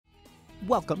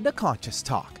Welcome to Conscious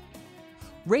Talk,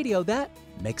 radio that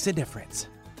makes a difference.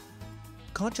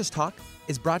 Conscious Talk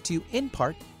is brought to you in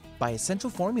part by Essential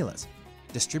Formulas,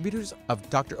 distributors of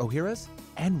Dr. Ohhira's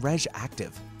and Reg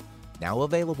Active, now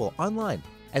available online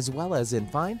as well as in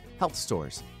fine health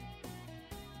stores.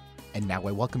 And now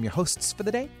I welcome your hosts for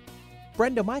the day,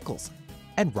 Brenda Michaels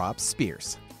and Rob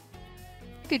Spears.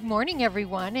 Good morning,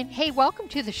 everyone, and hey, welcome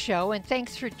to the show, and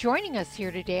thanks for joining us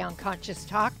here today on Conscious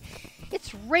Talk.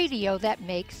 It's radio that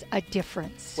makes a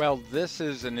difference. Well, this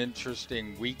is an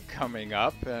interesting week coming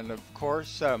up, and of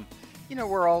course,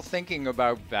 we're all thinking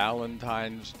about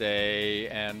Valentine's Day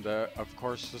and, of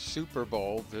course, the Super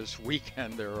Bowl this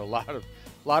weekend. There are a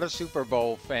lot of Super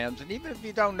Bowl fans, and even if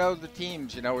you don't know the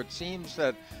teams, it seems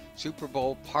that Super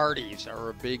Bowl parties are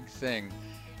a big thing.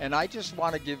 And I just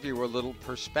want to give you a little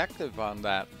perspective on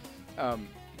that.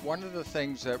 One of the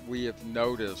things that we have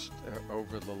noticed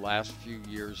over the last few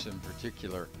years in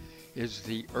particular is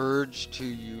the urge to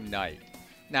unite.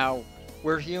 Now,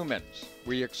 we're humans.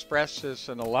 We express this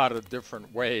in a lot of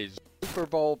different ways. Super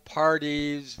Bowl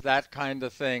parties, that kind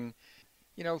of thing.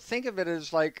 Think of it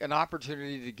as like an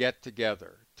opportunity to get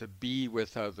together, to be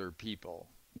with other people.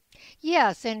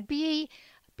 Yes, and be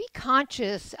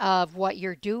conscious of what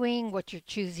you're doing, what you're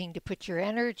choosing to put your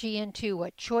energy into,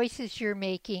 what choices you're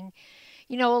making.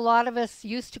 A lot of us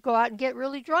used to go out and get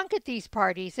really drunk at these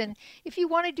parties, and if you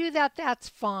want to do that, that's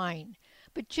fine.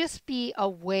 But just be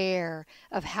aware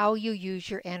of how you use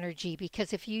your energy,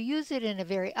 because if you use it in a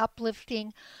very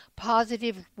uplifting,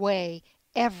 positive way,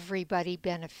 everybody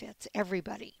benefits,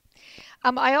 everybody.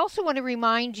 I also want to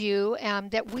remind you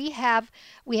that we have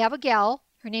a gal.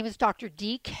 Her name is Dr.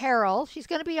 Dee Carroll. She's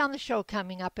going to be on the show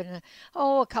coming up in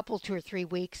a couple, 2 or 3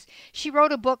 weeks. She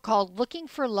wrote a book called Looking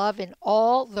for Love in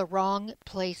All the Wrong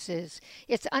Places.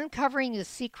 It's uncovering the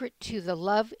secret to the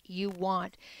love you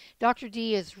want. Dr.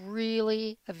 Dee is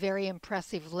really a very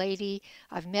impressive lady.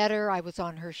 I've met her. I was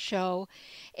on her show.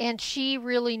 And she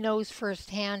really knows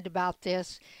firsthand about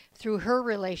this through her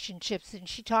relationships. And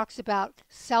she talks about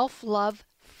self-love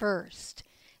first.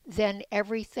 Then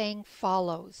everything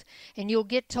follows. And you'll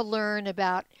get to learn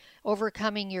about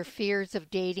overcoming your fears of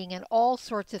dating and all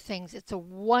sorts of things. It's a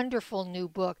wonderful new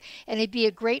book. And it'd be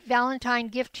a great Valentine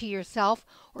gift to yourself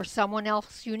or someone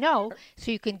else you know. So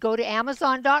you can go to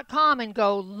Amazon.com and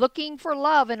go Looking for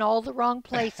Love in All the Wrong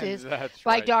Places by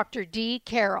right. Dr. Dee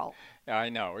Carroll. I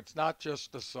know. It's not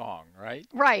just a song, right?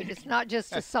 Right. It's not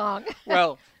just a song.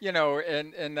 Well,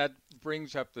 and that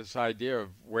brings up this idea of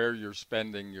where you're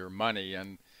spending your money.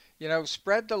 And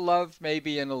spread the love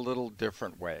maybe in a little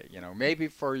different way, maybe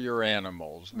for your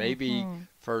animals, maybe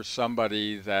for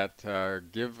somebody that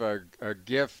give a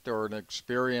gift or an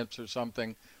experience or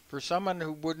something for someone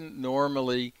who wouldn't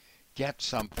normally get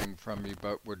something from you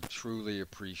but would truly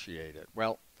appreciate it.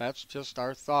 Well, that's just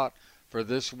our thought for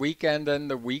this weekend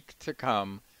and the week to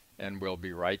come, and we'll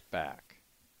be right back.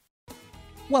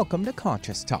 Welcome to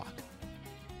Conscious Talk,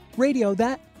 radio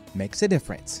that makes a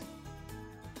difference.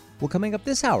 Well, coming up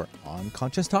this hour on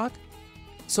Conscious Talk.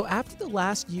 So after the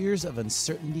last years of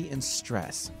uncertainty and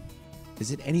stress, is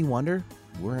it any wonder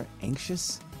we're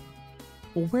anxious?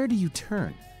 Well, where do you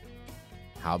turn?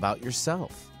 How about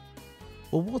yourself?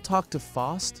 Well, we'll talk to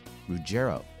Faust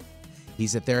Ruggiero.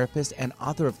 He's a therapist and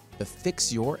author of the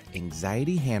Fix Your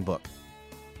Anxiety Handbook,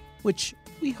 which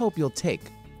we hope you'll take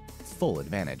full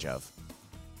advantage of.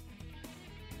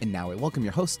 And now I welcome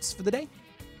your hosts for the day,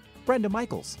 Brenda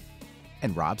Michaels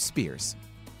and Rob Spears.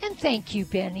 And thank you,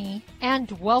 Benny.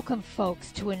 And welcome,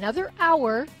 folks, to another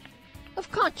hour of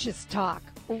Conscious Talk,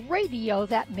 radio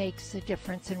that makes a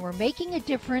difference. And we're making a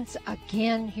difference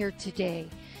again here today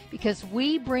because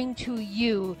we bring to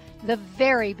you the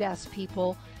very best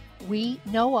people we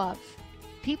know of.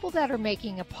 People that are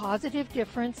making a positive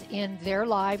difference in their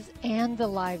lives and the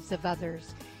lives of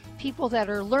others. People that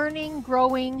are learning,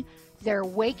 growing, they're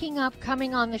waking up,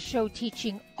 coming on the show,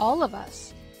 teaching all of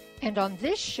us. And on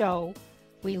this show,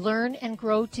 we learn and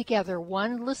grow together,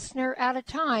 one listener at a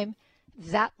time.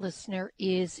 That listener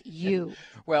is you.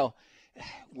 Well,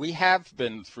 we have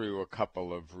been through a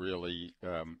couple of really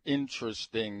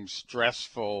interesting,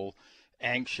 stressful,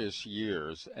 anxious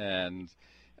years. And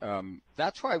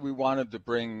that's why we wanted to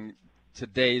bring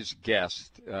today's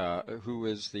guest, who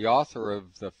is the author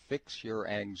of the Fix Your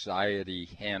Anxiety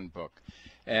Handbook.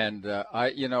 And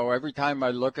every time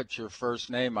I look at your first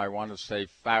name, I want to say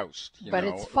Faust.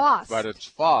 It's Faust. But it's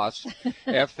Faust,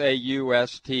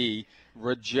 F-A-U-S-T,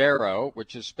 Ruggiero,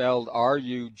 which is spelled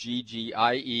R-U-G-G-I-E-R-O.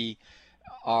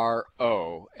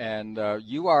 And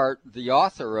you are the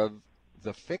author of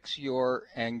the Fix Your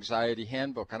Anxiety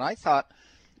Handbook. And I thought,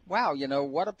 wow,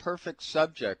 what a perfect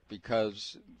subject,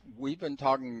 because we've been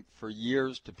talking for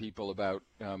years to people about,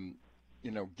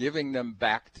 giving them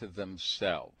back to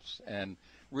themselves, and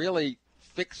really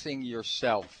fixing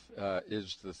yourself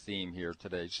is the theme here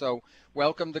today. So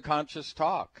welcome to Conscious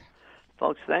Talk.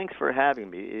 Folks, thanks for having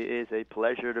me. It is a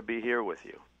pleasure to be here with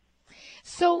you.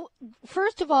 So,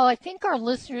 first of all, I think our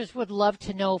listeners would love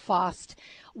to know, Faust,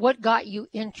 what got you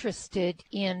interested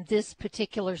in this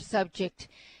particular subject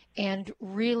and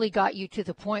really got you to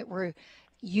the point where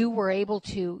you were able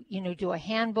to, do a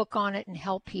handbook on it and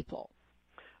help people?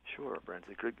 Sure, Brent.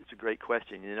 It's a great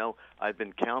question. I've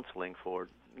been counseling for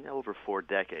over 4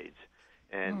 decades.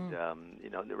 And,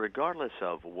 regardless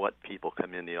of what people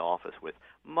come in the office with,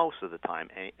 most of the time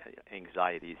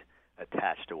anxiety's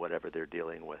attached to whatever they're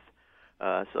dealing with.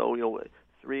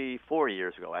 3-4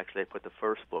 years ago, actually, I put the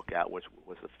first book out, which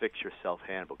was the Fix Yourself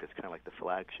Handbook. It's kind of like the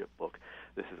flagship book.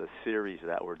 This is a series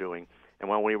that we're doing. And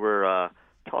when we were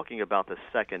talking about the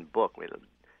second book, we had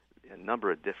a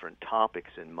number of different topics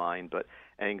in mind, but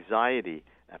anxiety,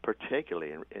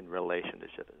 particularly in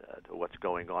relationship to what's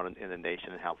going on in the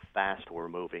nation and how fast we're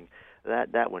moving,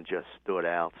 that one just stood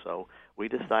out. So we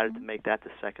decided to make that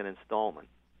the second installment.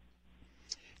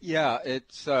 Yeah,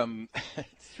 it's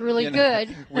it's really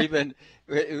good.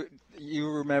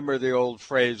 You remember the old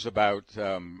phrase about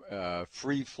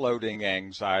free-floating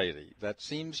anxiety. That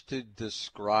seems to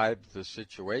describe the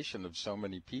situation of so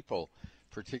many people,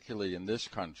 particularly in this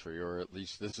country, or at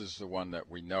least this is the one that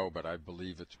we know, but I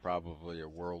believe it's probably a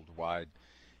worldwide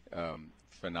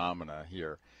phenomena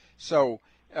here. So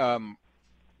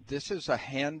this is a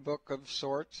handbook of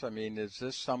sorts. I mean, is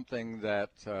this something that,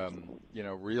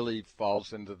 really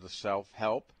falls into the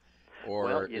self-help?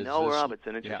 Or well, Rob, it's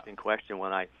an interesting question.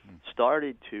 When I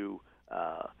started to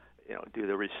do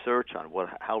the research on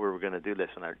how we were going to do this,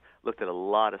 and I looked at a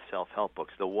lot of self-help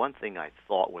books, the one thing I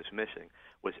thought was missing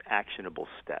was actionable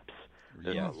steps.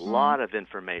 There's a lot of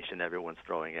information everyone's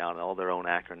throwing out, and all their own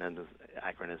acronyms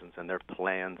and their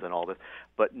plans and all this,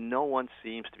 but no one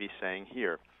seems to be saying,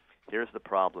 here's the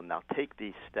problem, now take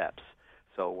these steps.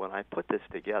 So when I put this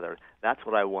together, that's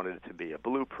what I wanted it to be, a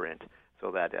blueprint,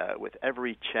 so that with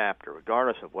every chapter,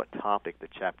 regardless of what topic the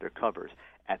chapter covers,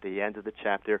 at the end of the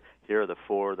chapter, here are the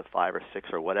 4, the 5, or 6,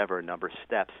 or whatever number of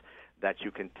steps that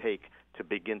you can take to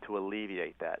begin to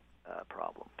alleviate that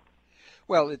problem.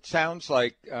 Well, it sounds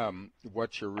like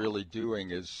what you're really doing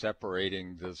is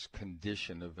separating this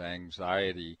condition of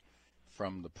anxiety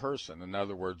from the person. In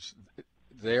other words,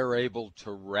 they're able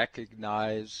to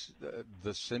recognize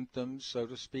the symptoms, so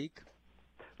to speak?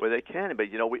 Well, they can, but,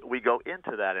 we go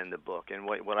into that in the book. And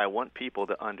what I want people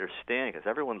to understand, because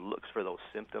everyone looks for those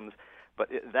symptoms, but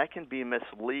that can be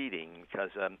misleading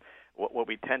because what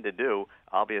we tend to do,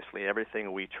 obviously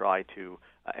everything we try to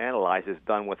analyze is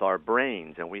done with our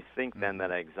brains, and we think then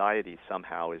that anxiety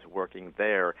somehow is working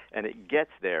there, and it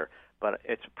gets there, but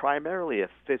it's primarily a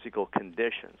physical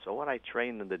condition. So what I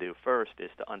train them to do first is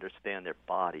to understand their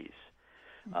bodies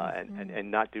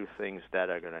and not do things that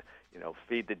are going to,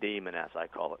 feed the demon, as I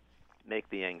call it, make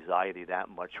the anxiety that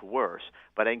much worse.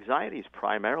 But anxiety is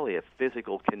primarily a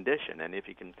physical condition, and if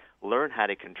you can learn how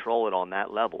to control it on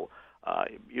that level,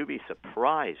 you'd be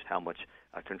surprised how much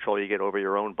control you get over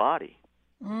your own body.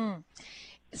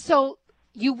 So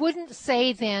you wouldn't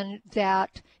say then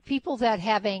that people that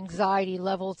have anxiety,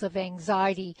 levels of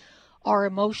anxiety, are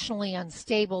emotionally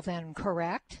unstable then,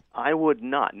 correct? I would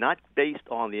not based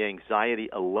on the anxiety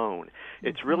alone.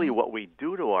 It's really what we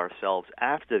do to ourselves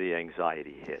after the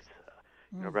anxiety hits.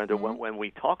 Brenda, when we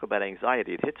talk about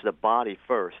anxiety, it hits the body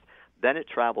first, then it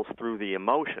travels through the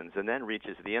emotions and then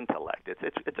reaches the intellect.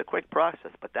 It's a quick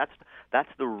process, but that's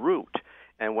the root.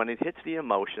 And when it hits the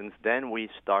emotions, then we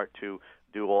start to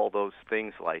do all those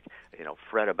things like,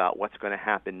 fret about what's going to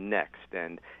happen next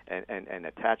and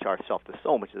attach ourselves to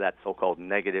so much of that so-called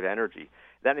negative energy.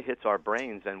 Then it hits our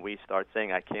brains and we start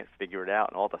saying, I can't figure it out,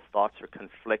 and all the thoughts are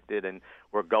conflicted and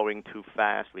we're going too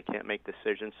fast, we can't make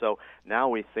decisions. So now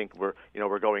we think we're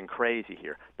going crazy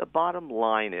here. The bottom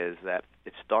line is that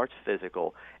it starts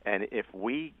physical, and if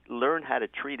we learn how to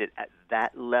treat it at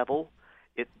that level,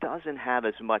 it doesn't have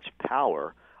as much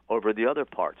power over the other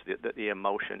parts, the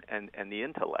emotion and the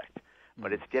intellect.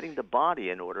 But it's getting the body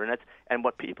in order, and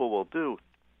what people will do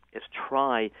is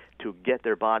try to get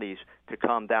their bodies to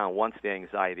calm down once the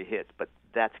anxiety hits. But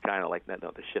that's kind of like the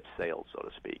ship sailed, so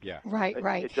to speak. Yeah.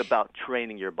 Right. It's about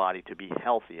training your body to be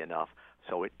healthy enough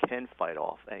so it can fight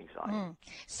off anxiety.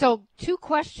 So 2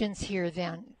 questions here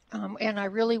then, and I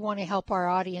really want to help our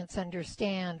audience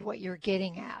understand what you're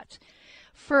getting at.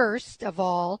 First of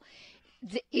all,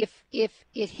 if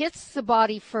it hits the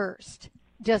body first,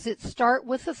 does it start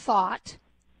with a thought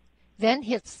then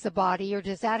hits the body, or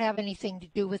does that have anything to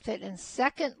do with it? And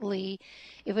secondly,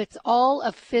 if it's all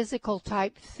a physical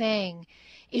type thing,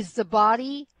 is the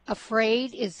body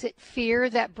afraid? Is it fear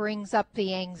that brings up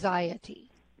the anxiety?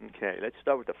 Okay, let's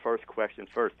start with the first question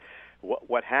first.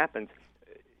 What happens,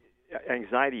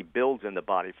 anxiety builds in the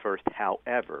body first.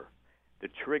 However, the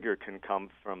trigger can come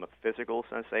from a physical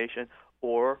sensation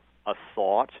or a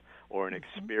thought or an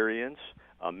experience,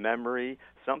 a memory.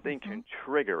 Something can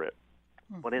trigger it.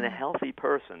 But in a healthy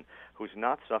person who's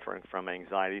not suffering from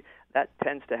anxiety, that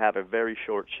tends to have a very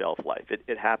short shelf life.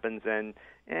 It happens in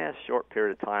a short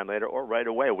period of time later, or right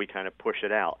away we kind of push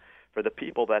it out. For the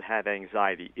people that have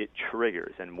anxiety, it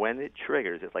triggers. And when it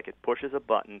triggers, it's like it pushes a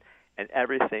button and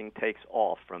everything takes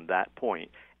off from that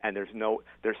point. And there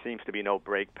seems to be no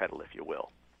brake pedal, if you will.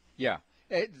 Yeah,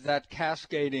 that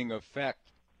cascading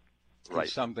effect Right.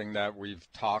 is something that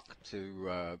we've talked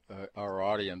to our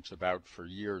audience about for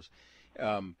years.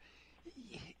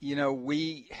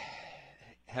 We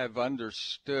have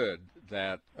understood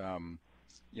that,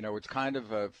 it's kind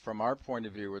of from our point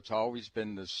of view, it's always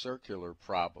been the circular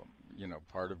problem,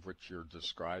 part of which you're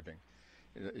describing.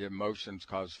 Emotions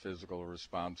cause physical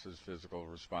responses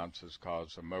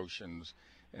cause emotions,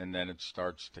 and then it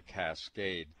starts to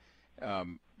cascade.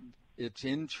 It's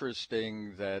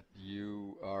interesting that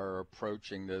you are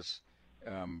approaching this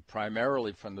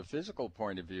primarily from the physical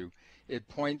point of view. It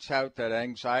points out that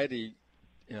anxiety,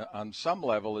 on some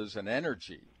level, is an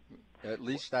energy. At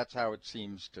least that's how it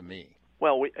seems to me.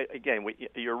 Well,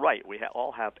 you're right. We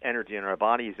all have energy in our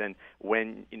bodies, and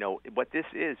when what this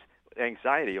is,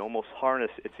 anxiety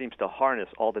it seems to harness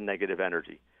all the negative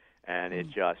energy, and it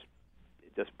just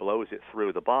blows it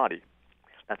through the body.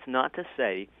 That's not to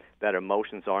say that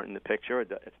emotions aren't in the picture.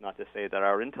 It's not to say that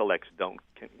our intellects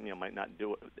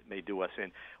may do us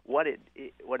in. What it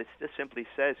just simply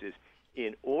says is,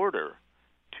 in order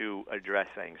to address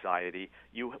anxiety,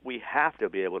 we have to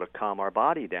be able to calm our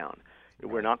body down.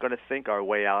 Right. We're not going to think our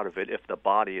way out of it if the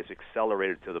body is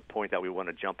accelerated to the point that we want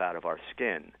to jump out of our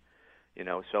skin.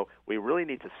 So we really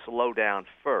need to slow down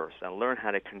first and learn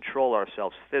how to control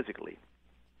ourselves physically.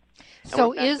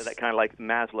 So is that kind of like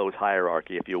Maslow's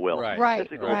hierarchy, if you will? Right.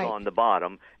 Physical's on the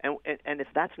bottom, and if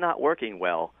that's not working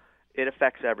well, it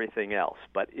affects everything else.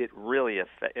 But it really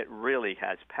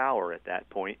has power at that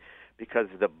point, because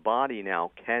the body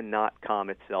now cannot calm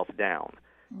itself down.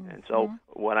 And so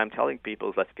what I'm telling people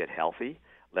is, let's get healthy.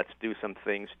 Let's do some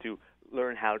things to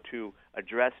learn how to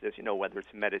address this, whether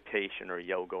it's meditation or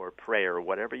yoga or prayer or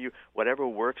whatever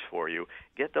works for you.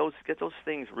 Get those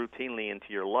things routinely into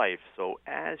your life, so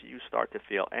as you start to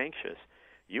feel anxious,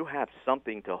 you have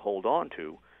something to hold on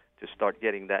to start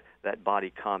getting that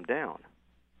body calmed down.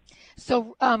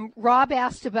 So Rob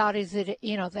asked about, is it,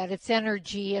 that it's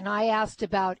energy, and I asked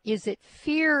about, is it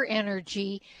fear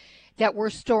energy that we're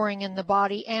storing in the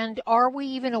body, and are we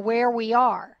even aware we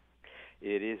are?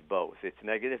 It is both. It's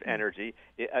negative energy.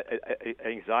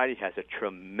 Anxiety has a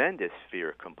tremendous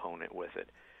fear component with it,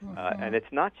 and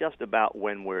it's not just about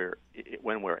when we're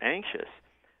anxious.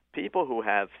 People who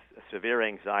have severe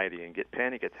anxiety and get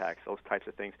panic attacks, those types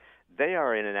of things, they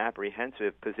are in an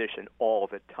apprehensive position all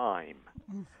the time.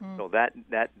 So that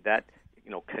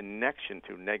connection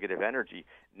to negative energy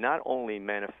not only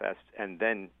manifests and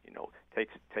then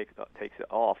takes it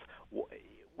off.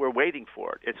 We're waiting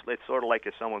for it. It's sort of like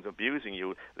if someone's abusing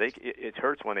you. It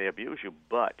hurts when they abuse you,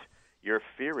 but you're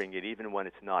fearing it even when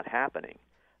it's not happening.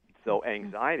 So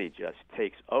anxiety just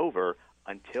takes over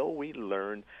until we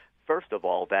learn, first of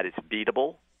all, that it's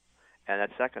beatable, and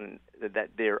that second, that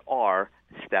there are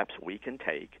steps we can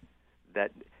take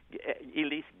that at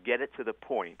least get it to the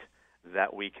point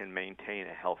that we can maintain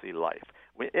a healthy life.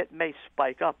 It may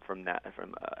spike up from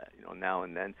now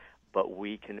and then, but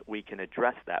we can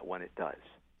address that when it does.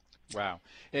 Wow.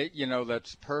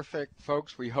 That's perfect.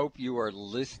 Folks, we hope you are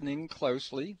listening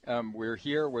closely. We're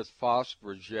here with Faust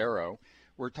Ruggiero.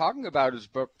 We're talking about his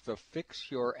book, The Fix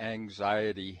Your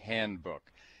Anxiety Handbook.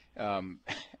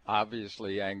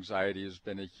 Obviously, anxiety has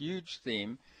been a huge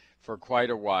theme for quite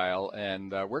a while,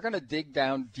 and we're going to dig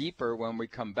down deeper when we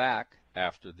come back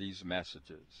after these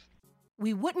messages.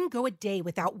 We wouldn't go a day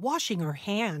without washing our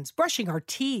hands, brushing our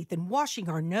teeth, and washing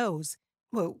our nose.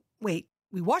 Whoa, wait,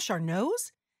 we wash our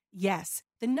nose? Yes,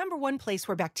 the number one place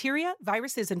where bacteria,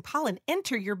 viruses, and pollen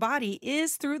enter your body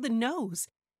is through the nose.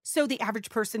 So the average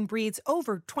person breathes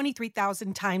over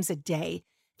 23,000 times a day.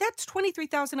 That's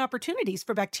 23,000 opportunities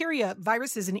for bacteria,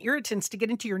 viruses, and irritants to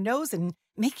get into your nose and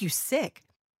make you sick.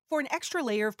 For an extra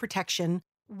layer of protection,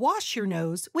 wash your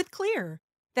nose with Xlear.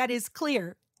 That is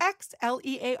Xlear,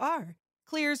 Xlear.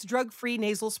 Xlear's drug-free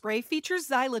nasal spray features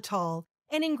xylitol,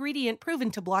 an ingredient proven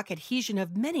to block adhesion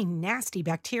of many nasty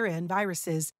bacteria and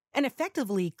viruses and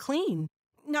effectively clean,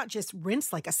 not just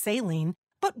rinse like a saline,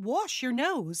 but wash your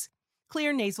nose.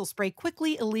 Xlear nasal spray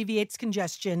quickly alleviates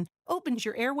congestion, opens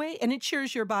your airway, and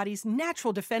ensures your body's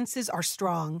natural defenses are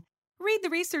strong. Read the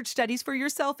research studies for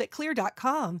yourself at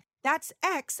xlear.com. That's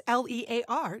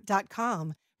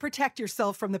XLEAR.com. Protect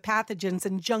yourself from the pathogens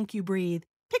and junk you breathe.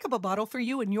 Pick up a bottle for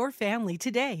you and your family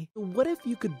today. What if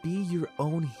you could be your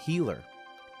own healer?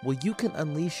 Well, you can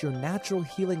unleash your natural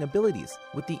healing abilities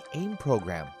with the AIM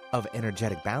program of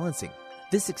energetic balancing.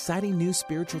 This exciting new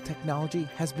spiritual technology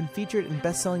has been featured in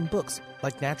best-selling books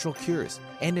like Natural Cures,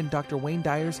 and in Dr. Wayne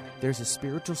Dyer's There's a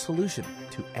Spiritual Solution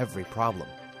to Every Problem.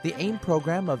 The AIM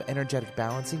program of energetic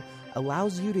balancing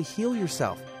allows you to heal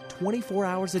yourself 24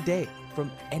 hours a day from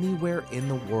anywhere in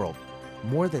the world.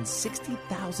 More than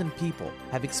 60,000 people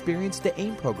have experienced the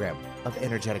AIM program of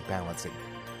energetic balancing.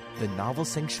 The novel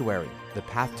Sanctuary, The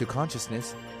Path to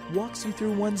Consciousness, walks you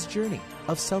through one's journey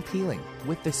of self-healing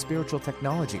with this spiritual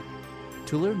technology.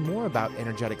 To learn more about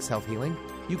energetic self-healing,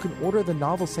 you can order the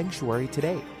novel Sanctuary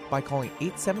today by calling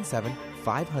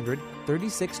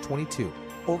 877-500-3622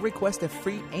 or request a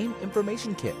free AIM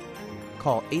information kit.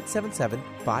 Call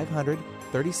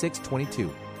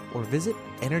 877-500-3622 or visit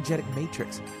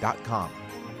energeticmatrix.com.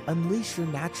 Unleash your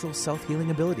natural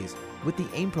self-healing abilities with the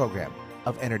AIM program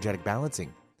of energetic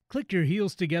balancing. Click your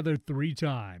heels together 3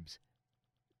 times.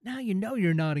 Now you know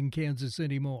you're not in Kansas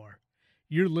anymore.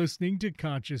 You're listening to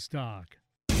Conscious Talk.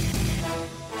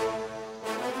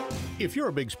 If you're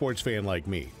a big sports fan like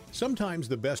me, sometimes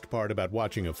the best part about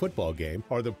watching a football game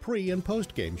are the pre- and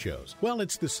post-game shows. Well,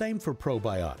 it's the same for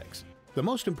probiotics. The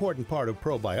most important part of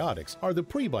probiotics are the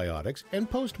prebiotics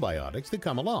and postbiotics that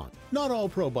come along. Not all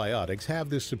probiotics have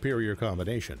this superior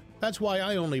combination. That's why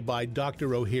I only buy Dr.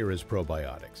 Ohhira's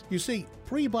probiotics. You see,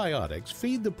 prebiotics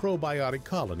feed the probiotic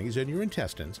colonies in your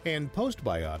intestines, and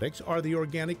postbiotics are the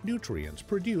organic nutrients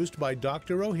produced by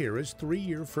Dr. Ohhira's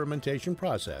 3-year fermentation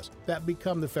process that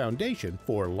become the foundation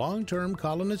for long-term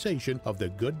colonization of the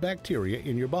good bacteria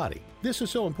in your body. This is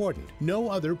so important. No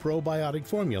other probiotic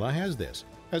formula has this.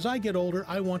 As I get older,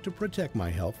 I want to protect my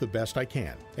health the best I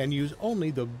can and use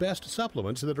only the best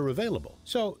supplements that are available.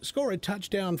 So, score a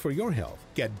touchdown for your health.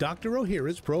 Get Dr.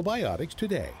 Ohhira's probiotics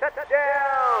today. Touchdown!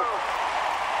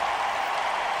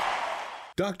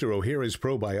 Dr. Ohhira's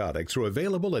probiotics are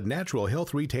available at natural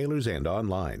health retailers and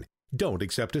online. Don't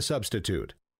accept a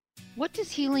substitute. What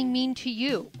does healing mean to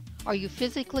you? Are you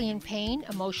physically in pain,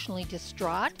 emotionally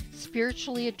distraught,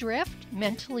 spiritually adrift,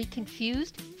 mentally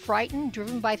confused, frightened,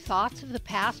 driven by thoughts of the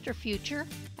past or future?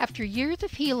 After years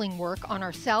of healing work on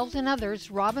ourselves and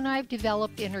others, Rob and I have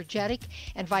developed energetic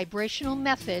and vibrational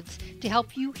methods to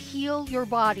help you heal your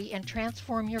body and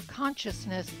transform your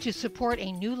consciousness to support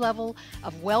a new level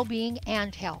of well-being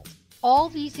and health. All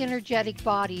these energetic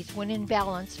bodies, when in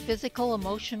balance, physical,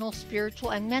 emotional,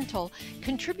 spiritual, and mental,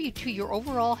 contribute to your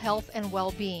overall health and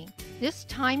well-being. This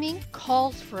timing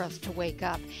calls for us to wake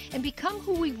up and become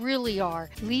who we really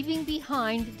are, leaving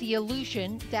behind the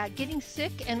illusion that getting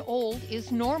sick and old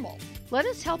is normal. Let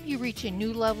us help you reach a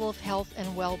new level of health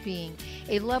and well-being,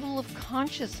 a level of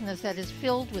consciousness that is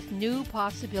filled with new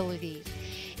possibilities.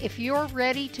 If you're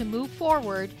ready to move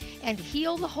forward and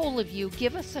heal the whole of you,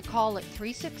 give us a call at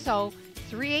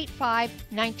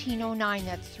 360-385-1909.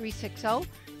 That's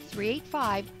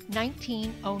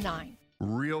 360-385-1909.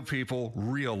 Real people,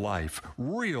 real life,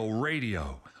 real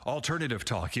radio. Alternative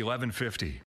Talk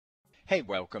 1150. Hey,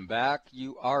 welcome back.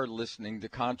 You are listening to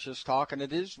Conscious Talk, and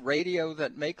it is radio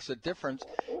that makes a difference.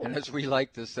 And as we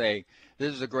like to say,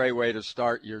 this is a great way to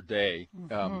start your day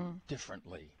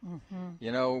differently.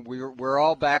 You know, we're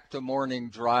all back to morning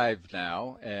drive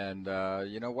now, and,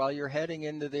 you know, while you're heading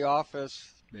into the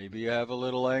office, maybe you have a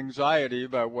little anxiety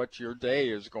about what your day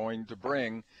is going to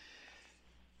bring.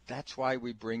 That's why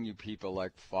we bring you people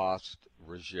like Faust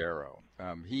Ruggiero.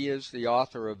 He is the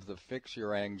author of the Fix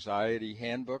Your Anxiety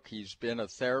Handbook. He's been a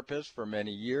therapist for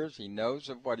many years. He knows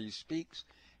of what he speaks,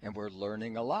 and we're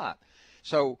learning a lot.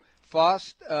 So,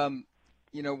 Faust,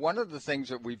 you know, one of the things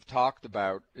that we've talked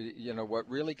about, you know, what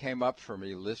really came up for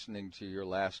me listening to your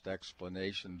last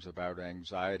explanations about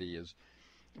anxiety is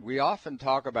we often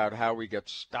talk about how we get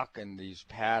stuck in these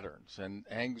patterns, and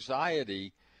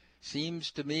anxiety seems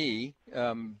to me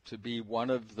to be one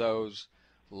of those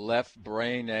left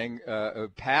brain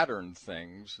pattern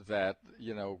things that,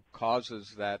 you know,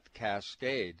 causes that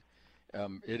cascade.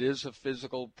 It is a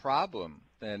physical problem,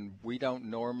 and we don't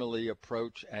normally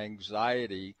approach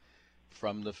anxiety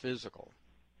from the physical.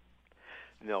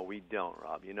 No, we don't,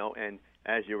 Rob. You know, and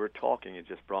as you were talking, it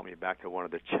just brought me back to one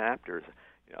of the chapters,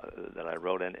 you know, that I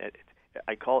wrote, and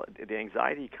I call it the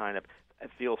anxiety kind of, it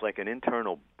feels like an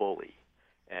internal bully.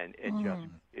 And it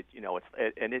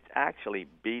it's actually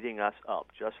beating us up,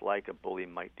 just like a bully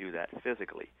might do that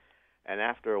physically. And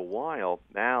after a while,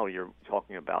 now you're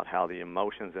talking about how the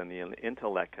emotions and the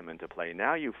intellect come into play.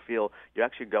 Now you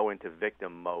actually go into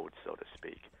victim mode, so to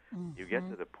speak. You get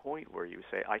to the point where you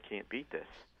say, I can't beat this,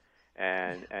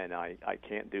 and I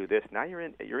can't do this. Now you're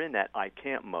in that I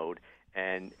can't mode,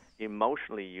 and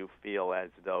emotionally you feel as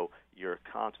though you're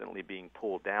constantly being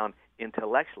pulled down.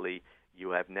 Intellectually,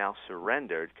 you have now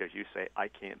surrendered because you say, I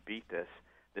can't beat this.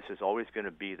 This is always going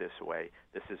to be this way.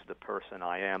 This is the person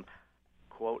I am.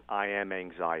 Quote, I am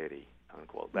anxiety,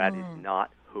 unquote. That is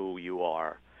not who you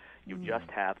are. You just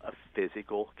have a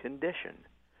physical condition.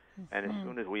 And as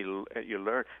soon as you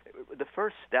learn, the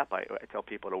first step I tell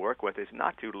people to work with is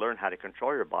not to learn how to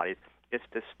control your body. It's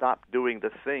to stop doing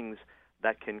the things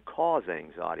that can cause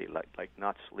anxiety, like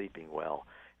not sleeping well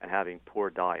and having poor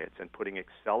diets and putting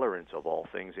accelerants of all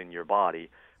things in your body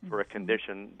for a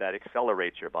condition that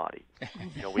accelerates your body.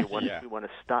 We want to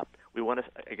stop. We want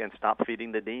to again stop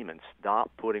feeding the demons.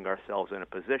 Stop putting ourselves in a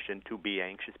position to be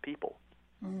anxious people.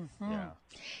 Yeah.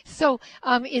 So,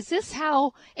 is this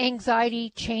how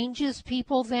anxiety changes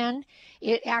people? Then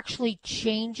it actually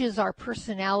changes our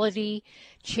personality,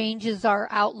 changes our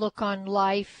outlook on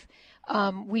life.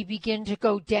 We begin to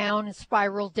go down and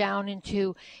spiral down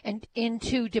into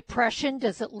depression.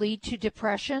 Does it lead to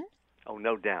depression? Oh,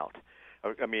 no doubt.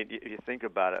 I mean, you think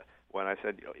about it. When I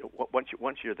said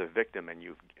once you're the victim and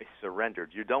you've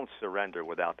surrendered, you don't surrender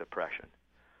without depression.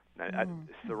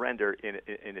 Surrender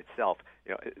in itself,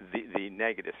 the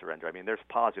negative surrender. I mean, there's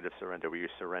positive surrender where you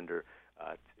surrender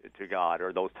to God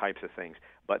or those types of things.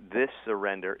 But this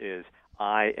surrender is,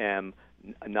 I am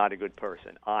not a good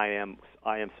person. I am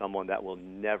someone that will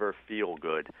never feel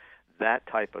good. That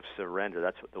type of surrender,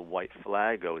 that's what the white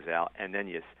flag goes out, and then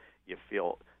you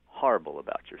feel horrible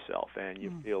about yourself, and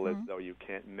you feel as though you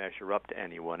can't measure up to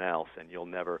anyone else, and you'll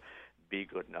never be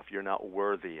good enough. You're not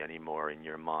worthy anymore in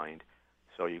your mind.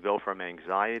 So you go from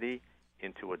anxiety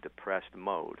into a depressed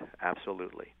mode.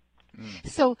 Absolutely.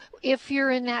 So if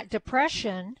you're in that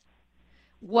depression,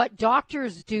 what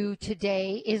doctors do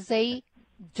today is they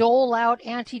dole out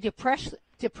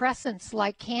antidepressants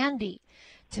like candy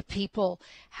to people.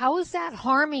 How is that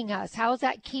harming us? How is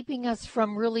that keeping us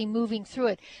from really moving through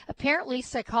it? Apparently,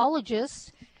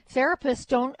 psychologists, therapists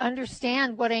don't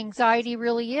understand what anxiety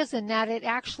really is and that it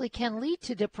actually can lead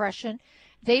to depression.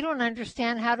 They don't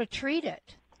understand how to treat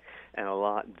it. And a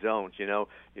lot don't. You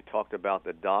talked about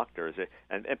the doctors,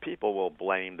 and people will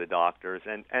blame the doctors,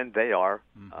 and they are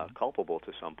culpable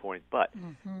to some point. But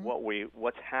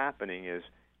what's happening is,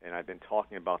 and I've been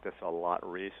talking about this a lot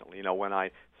recently, when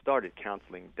I started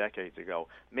counseling decades ago,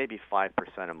 maybe 5%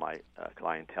 of my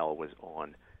clientele was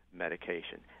on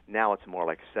medication. Now it's more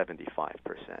like 75%.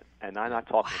 And I'm not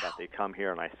talking about they come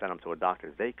here and I send them to a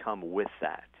doctor. They come with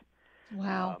that.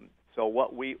 Wow. So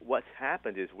what's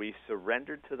happened is we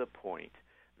surrendered to the point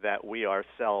that we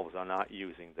ourselves are not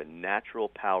using the natural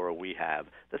power we have,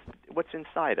 what's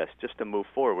inside us, just to move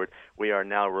forward. We are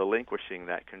now relinquishing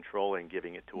that control and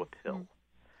giving it to a pill.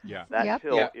 Yeah. That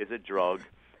pill is a drug.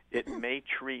 It may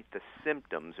treat the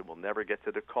symptoms. It will never get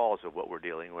to the cause of what we're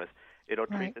dealing with. It'll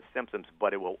treat the symptoms,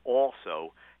 but it will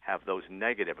also have those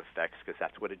negative effects because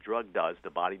that's what a drug does. The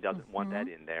body doesn't want that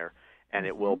in there, and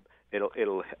it'll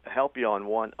help you on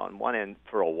one end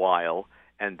for a while,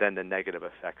 and then the negative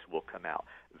effects will come out.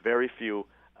 Very few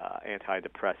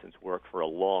antidepressants work for a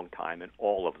long time, and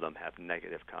all of them have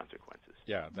negative consequences.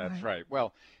 Yeah, that's right.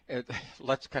 Well,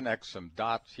 let's connect some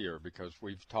dots here because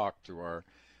we've talked to our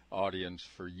audience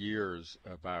for years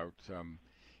about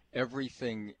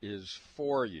everything is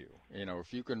for you.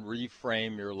 If you can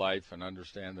reframe your life and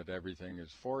understand that everything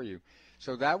is for you.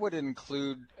 So that would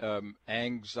include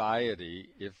anxiety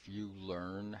if you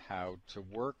learn how to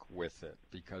work with it,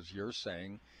 because you're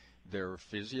saying there are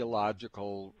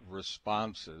physiological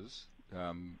responses,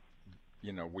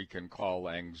 we can call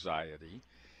anxiety.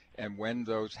 And when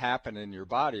those happen in your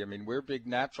body, I mean, we're big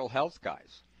natural health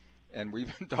guys. And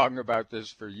we've been talking about this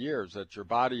for years, that your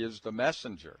body is the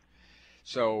messenger.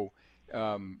 So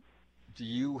do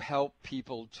you help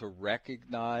people to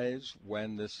recognize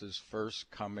when this is first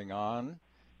coming on,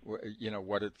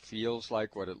 what it feels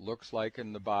like, what it looks like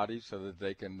in the body, so that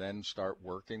they can then start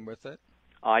working with it?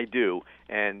 I do,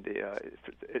 and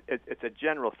it's a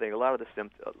general thing. A lot of the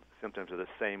symptoms are the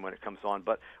same when it comes on,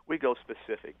 but we go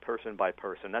specific, person by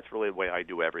person. That's really the way I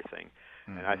do everything.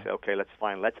 And I say, okay,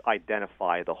 let's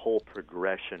identify the whole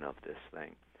progression of this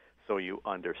thing so you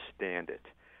understand it.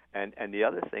 And the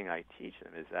other thing I teach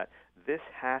them is that this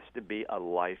has to be a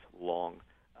lifelong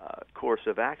course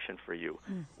of action for you.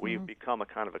 We've become a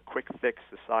kind of a quick fix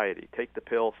society. Take the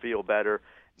pill, feel better,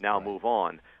 now move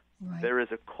on. There is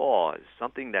a cause,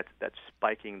 something that's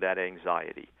spiking that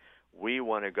anxiety. We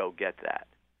want to go get that.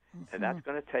 And that's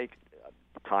going to take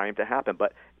time to happen.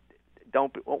 But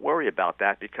don't worry about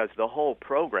that, because the whole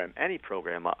program, any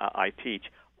program I teach,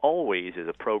 always is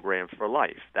a program for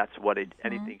life. That's what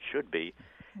anything should be.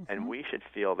 And we should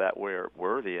feel that we're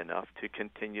worthy enough to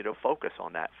continue to focus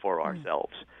on that for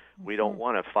ourselves. We don't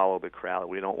want to follow the crowd.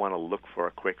 We don't want to look for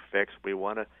a quick fix. We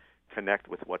want to connect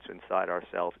with what's inside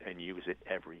ourselves and use it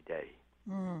every day.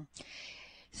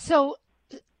 So,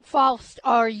 Faust,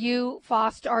 are you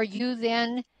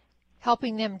then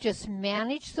helping them just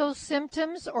manage those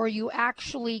symptoms, or are you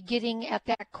actually getting at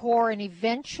that core and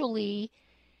eventually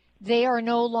they are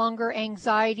no longer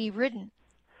anxiety-ridden?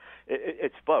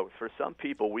 It's both. For some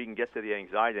people, we can get to the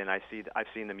anxiety, and I've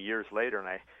seen them years later, and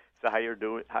I say,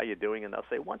 how you doing? And they'll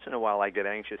say, once in a while I get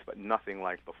anxious, but nothing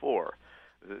like before.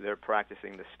 They're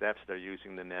practicing the steps. They're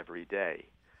using them every day.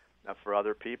 Now, for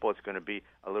other people, it's going to be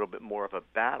a little bit more of a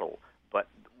battle. But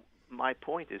my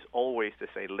point is always to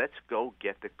say, let's go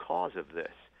get the cause of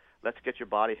this. Let's get your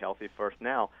body healthy first.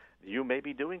 Now, you may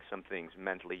be doing some things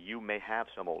mentally. You may have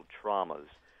some old traumas,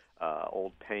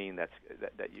 old pain that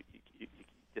you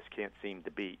just can't seem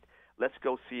to beat. Let's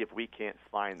go see if we can't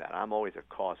find that. I'm always a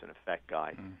cause and effect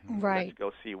guy. Right. Let's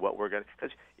go see what we're going to,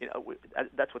 because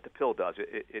that's what the pill does.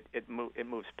 It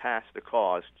moves past the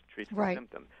cause to treat the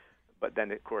symptom, but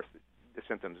then of course the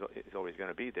symptom is always going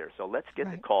to be there. So let's get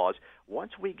the cause.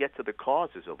 Once we get to the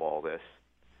causes of all this,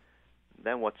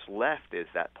 then what's left is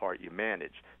that part you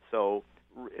manage. So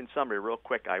in summary, real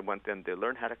quick, I want them to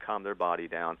learn how to calm their body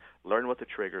down, learn what the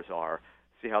triggers are,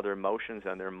 see how their emotions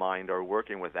and their mind are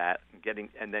working with that,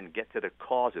 and then get to the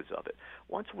causes of it.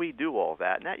 Once we do all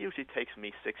that, and that usually takes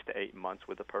me 6 to 8 months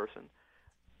with a person,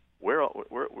 we're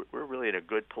really in a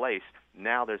good place.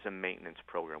 Now there's a maintenance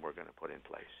program we're going to put in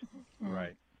place.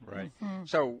 Right.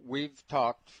 So we've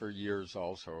talked for years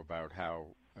also about how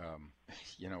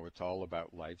it's all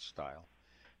about lifestyle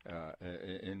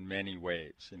in many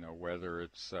ways.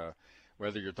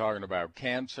 Whether you're talking about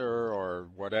cancer or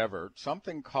whatever,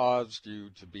 something caused you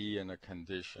to be in a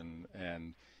condition,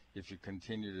 and if you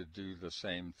continue to do the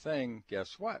same thing,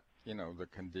 guess what? The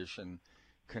condition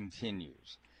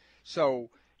continues.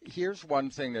 So here's one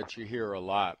thing that you hear a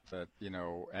lot, that,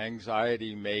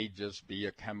 anxiety may just be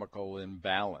a chemical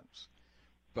imbalance.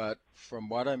 But from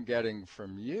what I'm getting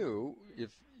from you,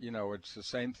 if, it's the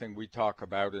same thing we talk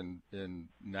about in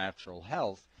natural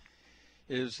health,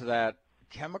 is that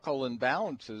chemical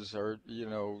imbalances are,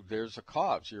 there's a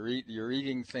cause. You're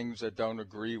eating things that don't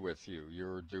agree with you.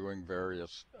 You're doing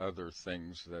various other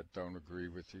things that don't agree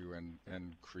with you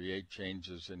and create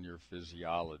changes in your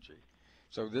physiology.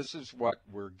 So this is what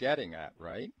we're getting at,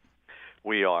 right?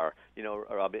 We are.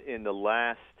 Rob, in the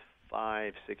last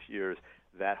 5-6 years,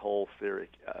 that whole theory,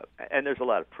 and there's a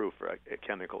lot of proof for a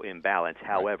chemical imbalance.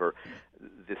 However,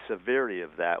 the severity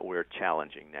of that we're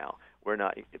challenging now. We're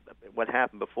not. What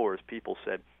happened before is people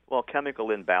said, well, chemical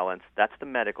imbalance, that's the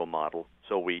medical model,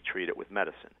 so we treat it with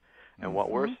medicine. And what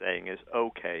we're saying is,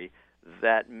 okay,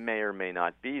 that may or may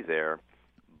not be there,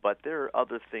 but there are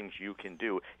other things you can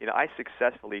do. I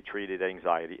successfully treated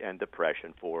anxiety and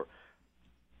depression for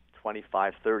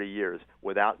 25, 30 years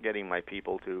without getting my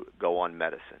people to go on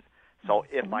medicine. So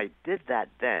if I did that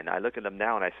then, I look at them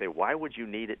now and I say, why would you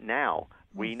need it now?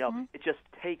 We know it just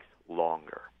takes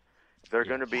longer. They're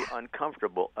going to be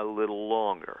uncomfortable a little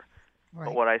longer.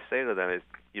 But what I say to them is,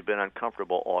 you've been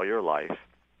uncomfortable all your life.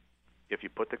 If you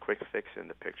put the quick fix in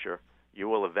the picture, you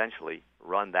will eventually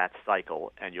run that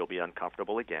cycle and you'll be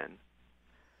uncomfortable again.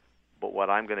 But what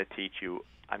I'm going to teach you,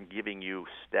 I'm giving you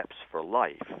steps for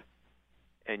life,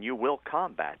 and you will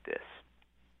combat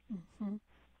this.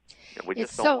 We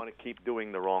just don't want to keep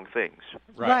doing the wrong things.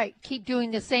 Right. Keep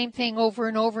doing the same thing over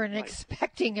and over and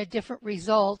expecting a different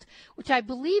result, which I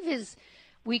believe is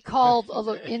we called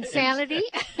insanity.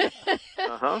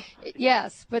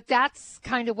 Yes, but that's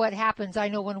kind of what happens. I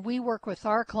know when we work with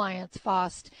our clients,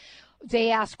 Faust,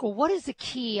 they ask, well, what is the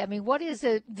key? I mean, what is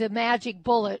the magic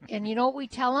bullet? And you know what we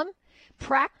tell them?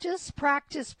 Practice,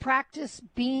 practice, practice,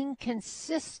 being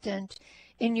consistent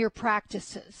in your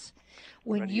practices.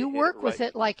 When you work with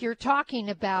it like you're talking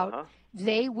about,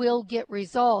 they will get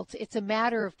results. It's a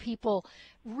matter of people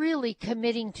really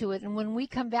committing to it. And when we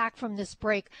come back from this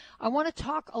break, I want to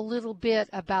talk a little bit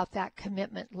about that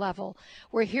commitment level.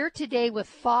 We're here today with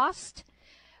Faust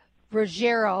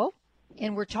Ruggiero,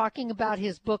 and we're talking about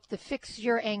his book, The Fix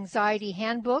Your Anxiety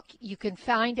Handbook. You can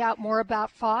find out more about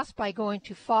Faust by going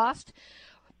to Faust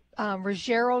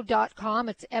Ruggiero.com.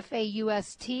 It's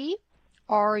FAUST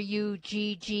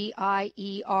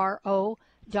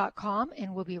RUGGIERO.com,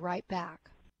 and we'll be right back.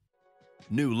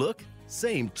 New look,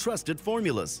 same trusted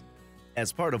formulas.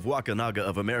 As part of Wakunaga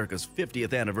of America's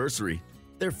 50th anniversary,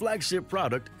 their flagship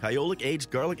product, Kyolic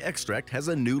Aged Garlic Extract, has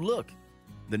a new look.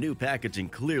 The new packaging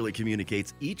clearly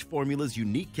communicates each formula's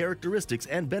unique characteristics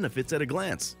and benefits at a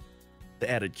glance. The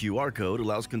added QR code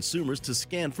allows consumers to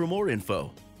scan for more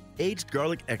info. Aged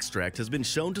Garlic Extract has been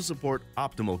shown to support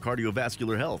optimal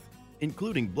cardiovascular health,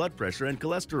 including blood pressure and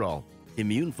cholesterol,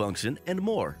 immune function, and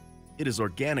more. It is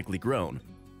organically grown.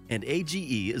 And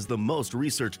AGE is the most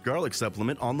researched garlic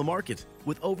supplement on the market,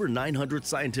 with over 900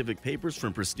 scientific papers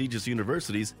from prestigious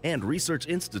universities and research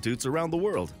institutes around the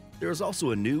world. There is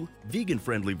also a new,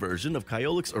 vegan-friendly version of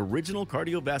Kyolic's original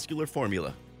cardiovascular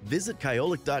formula. Visit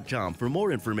Kyolic.com for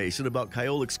more information about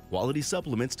Kyolic's quality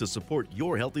supplements to support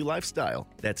your healthy lifestyle.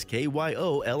 That's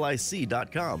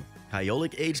KYOLIC.com.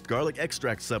 Kyolic Aged Garlic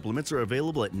Extract supplements are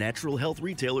available at natural health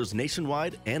retailers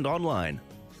nationwide and online.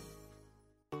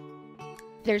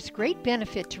 There's great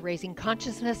benefit to raising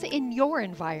consciousness in your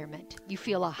environment. You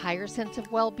feel a higher sense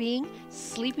of well-being,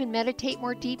 sleep and meditate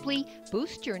more deeply,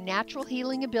 boost your natural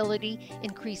healing ability,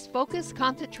 increase focus,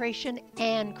 concentration,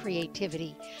 and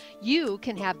creativity. You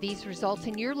can have these results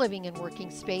in your living and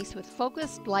working space with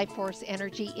Focused Life Force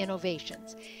Energy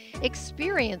innovations.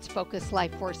 Experience Focused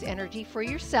Life Force Energy for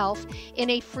yourself in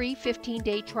a free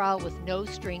 15-day trial with no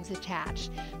strings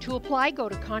attached. To apply, go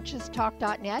to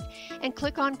ConsciousTalk.net and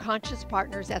click on Conscious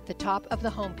Partners at the top of the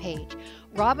homepage.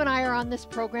 Rob and I are on this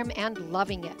program and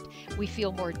loving it. We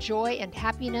feel more joy and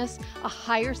happiness, a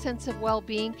higher sense of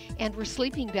well-being, and we're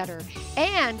sleeping better.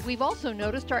 And we've also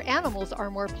noticed our animals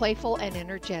are more playful and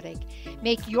energetic.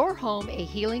 Make your home a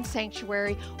healing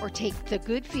sanctuary, or take the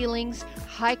good feelings,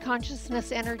 high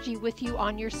consciousness energy with you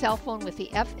on your cell phone with the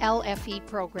FLFE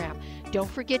program. Don't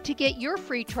forget to get your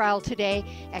free trial today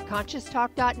at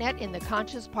ConsciousTalk.net in the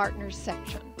Conscious Partners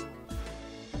section.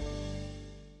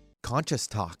 Conscious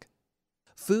Talk.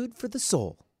 Food for the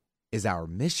soul is our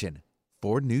mission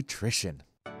for nutrition.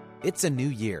 It's a new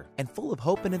year and full of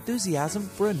hope and enthusiasm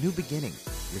for a new beginning.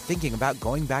 You're thinking about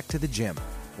going back to the gym.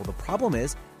 Well, the problem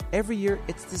is, every year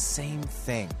it's the same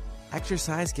thing.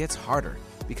 Exercise gets harder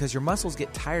because your muscles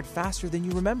get tired faster than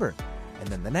you remember. And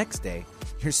then the next day,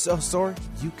 you're so sore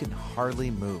you can hardly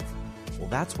move. Well,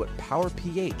 that's what Power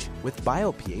pH with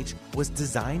BioPH was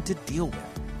designed to deal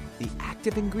with. The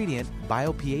active ingredient,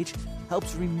 BioPH,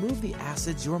 helps remove the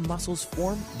acids your muscles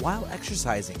form while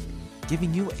exercising,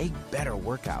 giving you a better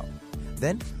workout.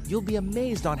 Then you'll be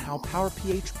amazed on how Power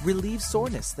pH relieves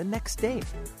soreness the next day,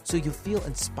 so you'll feel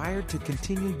inspired to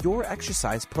continue your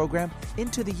exercise program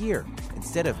into the year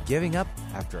instead of giving up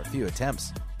after a few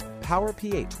attempts. Power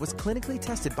pH was clinically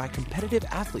tested by competitive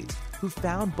athletes who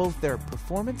found both their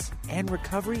performance and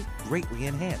recovery greatly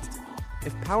enhanced.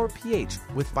 If Power pH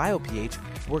with BioPH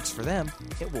works for them,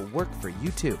 it will work for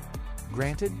you too.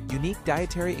 Granted unique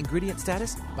dietary ingredient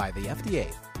status by the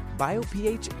FDA.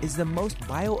 BioPH is the most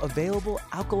bioavailable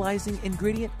alkalizing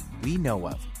ingredient we know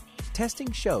of.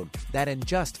 Testing showed that in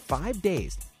just 5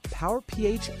 days, Power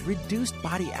pH reduced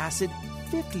body acid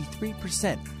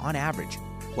 53% on average,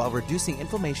 while reducing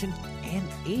inflammation and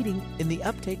aiding in the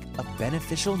uptake of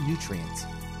beneficial nutrients.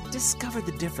 Discover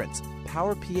the difference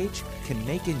Power pH can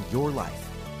make in your life.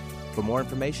 For more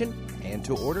information and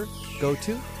to order, go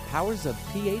to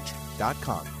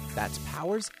powersofph.com. That's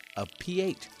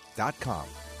powersofph.com.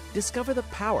 Discover the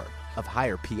power of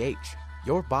higher pH.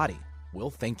 Your body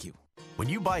will thank you. When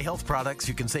you buy health products,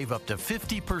 you can save up to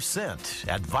 50%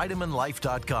 at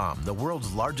VitaminLife.com, the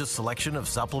world's largest selection of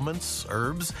supplements,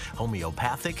 herbs,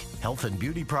 homeopathic, health and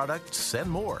beauty products, and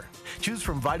more. Choose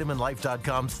from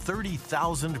VitaminLife.com's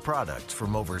 30,000 products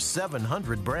from over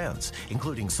 700 brands,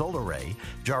 including Solaray,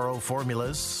 Jarrow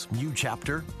Formulas, New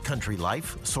Chapter, Country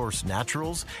Life, Source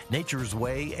Naturals, Nature's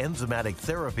Way, Enzymatic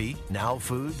Therapy, Now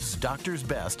Foods, Doctor's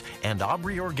Best, and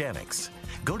Aubrey Organics.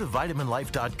 Go to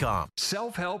VitaminLife.com.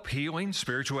 Self-help, healing,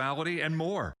 spirituality, and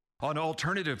more on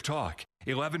Alternative Talk,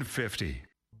 1150.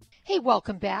 Hey,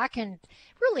 welcome back, and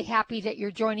really happy that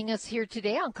you're joining us here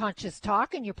today on Conscious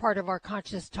Talk, and you're part of our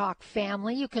Conscious Talk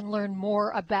family. You can learn more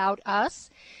about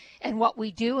us and what we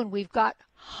do, and we've got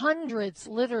hundreds,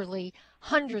 literally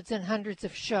hundreds and hundreds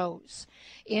of shows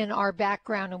in our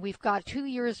background, and we've got 2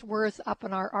 years worth up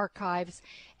in our archives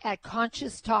at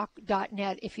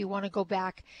ConsciousTalk.net if you want to go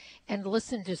back and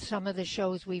listen to some of the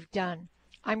shows we've done.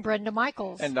 I'm Brenda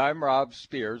Michaels. And I'm Rob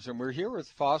Spears, and we're here with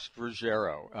Faust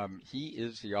Ruggiero. He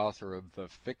is the author of the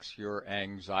Fix Your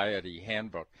Anxiety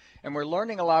Handbook. And we're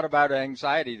learning a lot about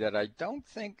anxiety that I don't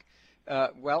think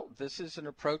Well, this is an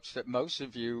approach that most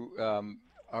of you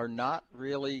are not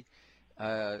really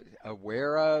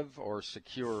aware of or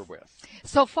secure with.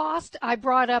 So, Faust, I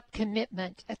brought up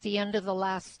commitment at the end of the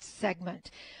last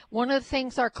segment. One of the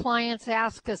things our clients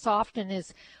ask us often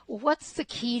is, what's the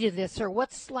key to this, or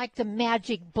what's like the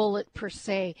magic bullet per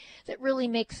se that really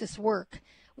makes this work?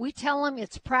 We tell them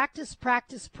it's practice,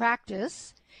 practice,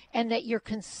 practice, and that you're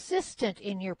consistent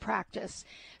in your practice.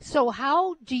 So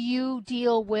how do you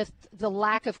deal with the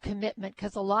lack of commitment?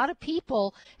 Because a lot of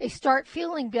people, they start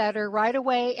feeling better right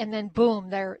away, and then boom,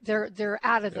 they're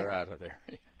out of there. They're out of there.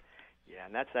 Yeah,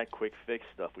 and that's that quick fix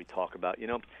stuff we talk about. You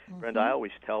know, Brenda, I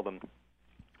always tell them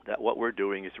that what we're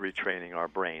doing is retraining our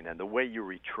brain, and the way you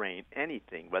retrain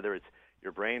anything, whether it's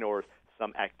your brain or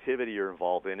some activity you're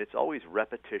involved in, it's always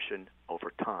repetition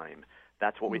over time.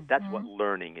 That's what that's what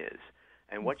learning is.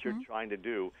 And what you're trying to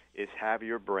do is have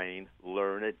your brain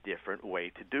learn a different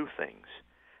way to do things.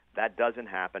 That doesn't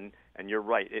happen, and you're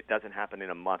right, it doesn't happen in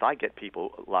a month. I get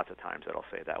people lots of times that'll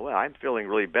say that, well, I'm feeling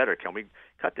really better. Can we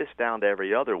cut this down to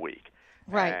every other week?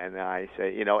 Right. And I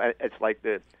say, you know, it's like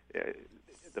the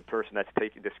person that's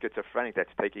taking the schizophrenic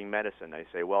that's taking medicine. They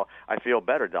say, well, I feel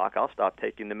better, doc. I'll stop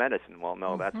taking the medicine. Well,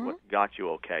 no, that's what got you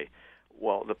okay.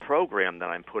 Well, the program that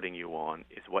I'm putting you on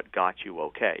is what got you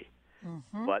okay.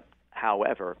 But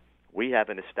however, we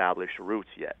haven't established roots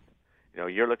yet. You know,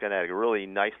 you're looking at a really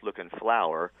nice-looking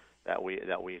flower that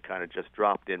we kind of just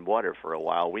dropped in water for a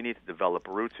while. We need to develop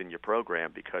roots in your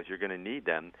program because you're going to need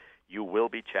them. You will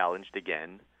be challenged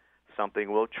again.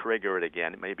 Something will trigger it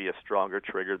again. It may be a stronger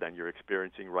trigger than you're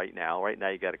experiencing right now. Right now,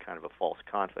 you got a kind of a false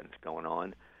confidence going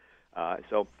on.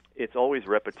 So it's always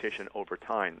repetition over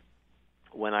time.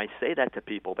 When I say that to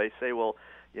people, they say, well,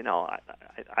 you know,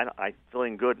 I'm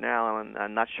feeling good now, and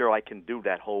I'm not sure I can do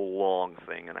that whole long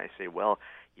thing. And I say, well,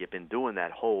 you've been doing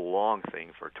that whole long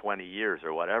thing for 20 years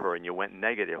or whatever, and you went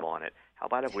negative on it. How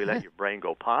about if we let your brain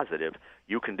go positive?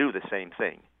 You can do the same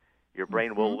thing. Your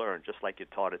brain will learn, just like you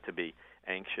taught it to be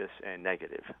anxious and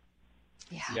negative.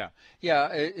 Yeah.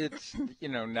 It's, you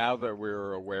know, now that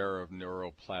we're aware of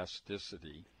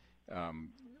neuroplasticity,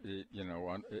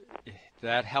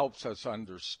 that helps us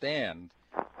understand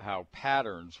how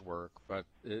patterns work, but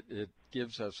it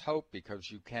gives us hope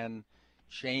because you can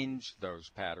change those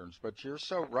patterns. But you're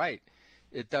so right.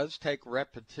 It does take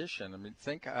repetition. I mean,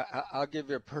 I'll give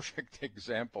you a perfect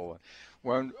example.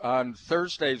 When on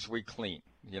Thursdays we clean,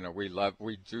 you know, we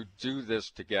do this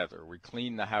together. We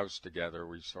clean the house together.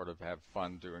 We sort of have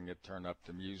fun doing it, turn up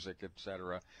the music,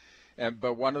 etc.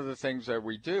 But one of the things that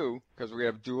we do, because we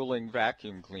have dueling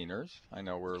vacuum cleaners, I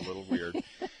know we're a little weird,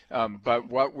 but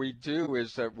what we do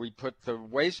is that we put the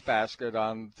wastebasket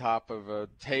on top of a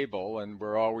table, and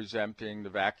we're always emptying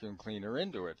the vacuum cleaner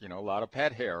into it. You know, a lot of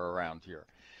pet hair around here.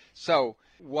 So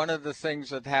one of the things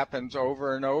that happens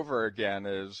over and over again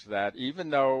is that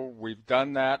even though we've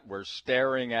done that, we're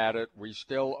staring at it, we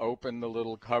still open the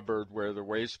little cupboard where the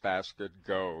wastebasket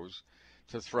goes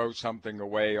to throw something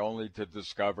away only to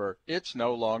discover it's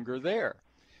no longer there.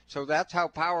 So that's how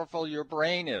powerful your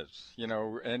brain is, you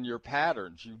know, and your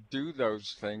patterns. You do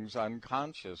those things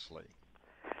unconsciously.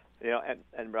 You know,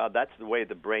 and Rob, that's the way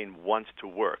the brain wants to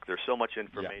work. There's so much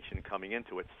information coming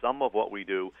into it. Some of what we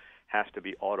do has to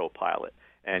be autopilot.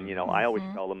 And, you know, I always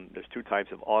tell them there's two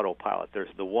types of autopilot.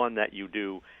 There's the one that you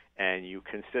do and you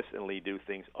consistently do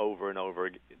things over and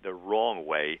over the wrong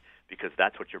way because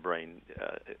that's what your brain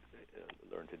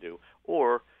learn to do,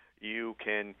 or you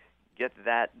can get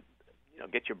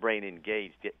your brain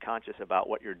engaged, get conscious about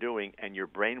what you're doing, and your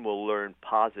brain will learn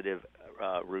positive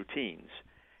routines,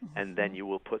 and then you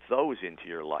will put those into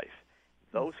your life.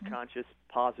 Those conscious,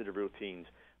 positive routines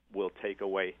will take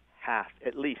away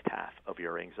at least half of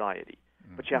your anxiety,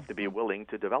 but you have to be willing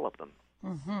to develop them.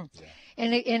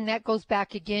 And that goes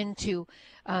back again to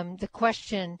the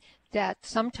question that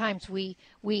sometimes we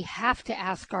have to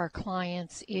ask our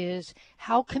clients is,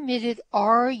 how committed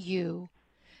are you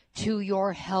to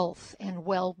your health and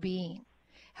well-being?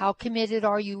 How committed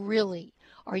are you really?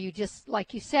 Are you just,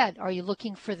 like you said, are you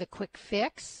looking for the quick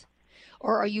fix?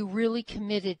 Or are you really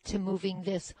committed to moving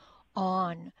this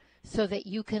on so that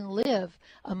you can live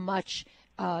a much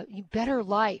better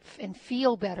life and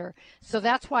feel better? So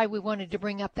that's why we wanted to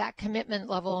bring up that commitment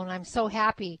level, and I'm so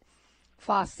happy,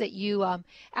 Faust, that you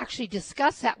actually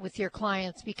discuss that with your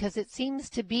clients, because it seems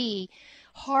to be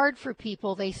hard for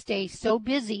people. They stay so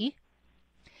busy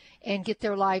and get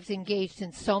their lives engaged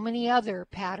in so many other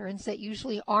patterns that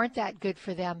usually aren't that good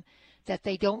for them, that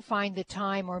they don't find the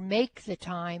time or make the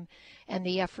time and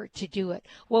the effort to do it.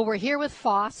 Well, we're here with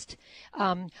Faust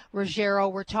Ruggiero.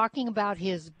 We're talking about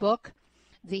his book,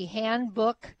 The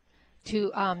Handbook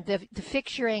to the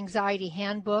Fix Your Anxiety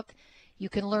Handbook. You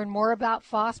can learn more about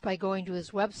Foss by going to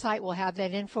his website. We'll have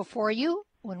that info for you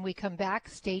when we come back.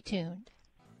 Stay tuned.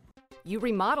 You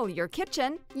remodel your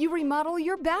kitchen, you remodel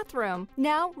your bathroom.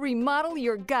 Now remodel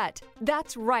your gut.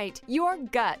 That's right, your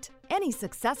gut. Any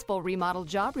successful remodel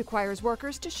job requires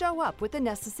workers to show up with the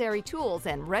necessary tools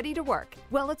and ready to work.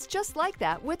 Well, it's just like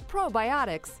that with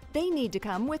probiotics. They need to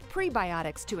come with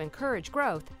prebiotics to encourage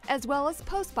growth, as well as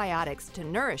postbiotics to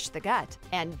nourish the gut.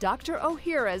 And Dr.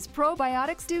 Ohhira's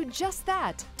probiotics do just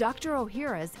that. Dr.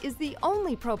 Ohhira's is the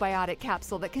only probiotic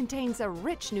capsule that contains a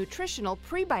rich nutritional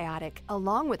prebiotic,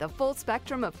 along with a full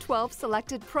spectrum of 12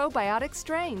 selected probiotic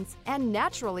strains and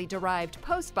naturally derived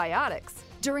postbiotics.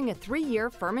 During a 3-year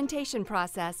fermentation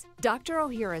process, Dr.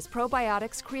 Ohhira's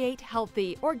probiotics create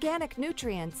healthy, organic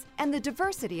nutrients and the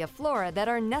diversity of flora that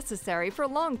are necessary for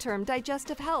long-term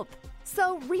digestive health.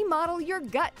 So remodel your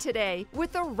gut today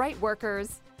with the right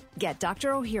workers. Get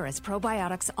Dr. Ohhira's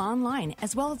probiotics online,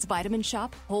 as well as Vitamin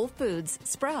Shoppe, Whole Foods,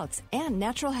 Sprouts, and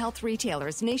natural health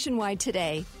retailers nationwide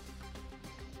today.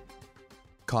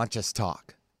 Conscious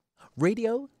Talk,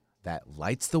 radio that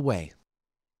lights the way.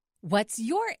 What's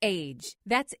your age?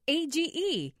 That's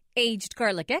AGE, aged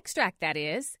garlic extract, that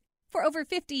is. For over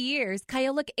 50 years,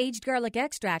 Kyolic Aged Garlic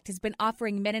Extract has been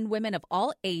offering men and women of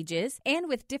all ages and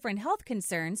with different health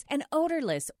concerns an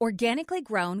odorless, organically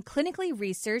grown, clinically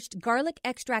researched garlic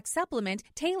extract supplement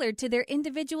tailored to their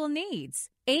individual needs.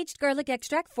 Aged garlic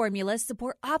extract formulas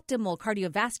support optimal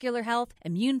cardiovascular health,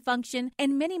 immune function,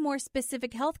 and many more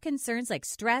specific health concerns like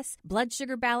stress, blood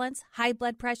sugar balance, high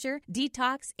blood pressure,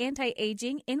 detox,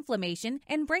 anti-aging, inflammation,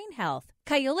 and brain health.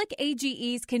 Kyolic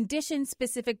AGE's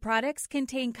condition-specific products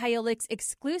contain Kyolic's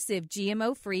exclusive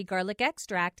GMO-free garlic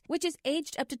extract, which is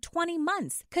aged up to 20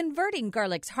 months, converting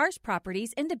garlic's harsh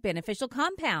properties into beneficial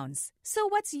compounds. So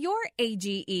what's your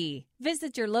AGE?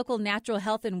 Visit your local natural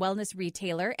health and wellness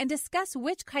retailer and discuss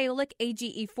which Kyolic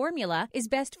AGE formula is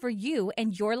best for you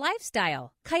and your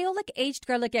lifestyle. Kyolic Aged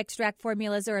Garlic Extract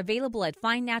formulas are available at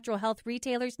fine natural health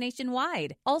retailers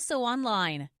nationwide, also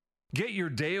online. Get your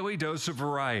daily dose of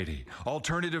variety.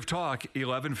 Alternative Talk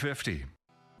 1150.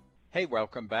 Hey,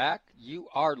 welcome back. You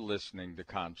are listening to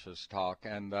Conscious Talk,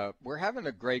 and we're having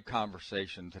a great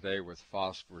conversation today with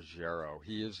Foss Ruggiero.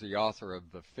 He is the author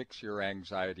of the Fix Your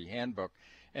Anxiety Handbook,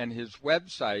 and his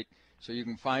website, so you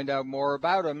can find out more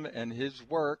about him and his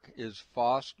work, is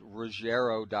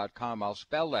fossruggiero.com. I'll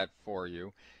spell that for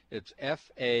you. It's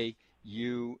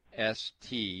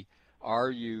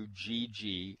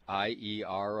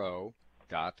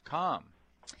FAUSTRUGGIERO.com.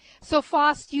 So,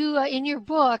 Foss, you in your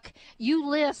book, you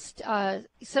list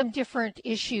some different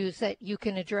issues that you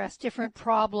can address, different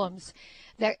problems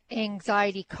that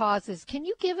anxiety causes. Can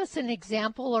you give us an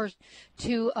example or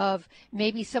two of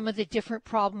maybe some of the different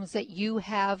problems that you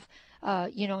have,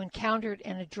 encountered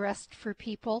and addressed for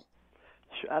people?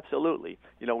 Sure, absolutely.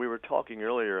 We were talking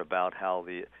earlier about how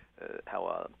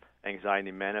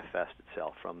anxiety manifests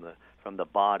itself from the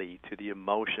body to the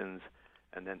emotions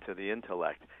and then to the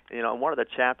intellect. And, one of the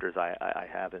chapters I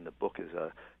have in the book is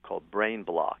called Brain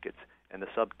Block. And the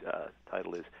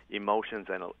subtitle is Emotions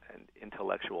and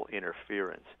Intellectual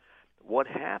Interference. What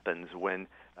happens when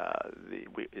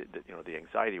the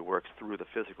anxiety works through the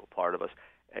physical part of us?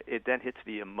 It then hits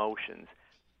the emotions.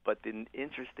 But the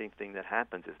interesting thing that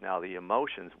happens is now the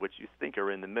emotions, which you think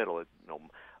are in the middle,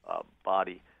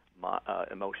 body,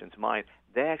 emotions, mind,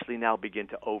 they actually now begin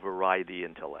to override the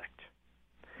intellect.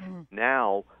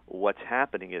 Now what's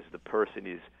happening is the person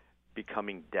is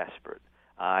becoming desperate.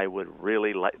 I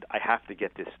have to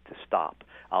get this to stop.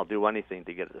 I'll do anything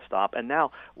to get it to stop. And now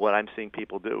what I'm seeing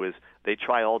people do is they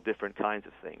try all different kinds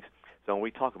of things. So when we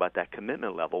talk about that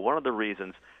commitment level, one of the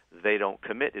reasons they don't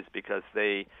commit is because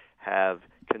they have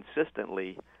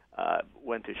consistently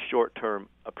went to short-term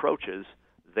approaches.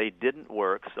 They didn't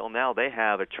work, so now they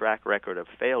have a track record of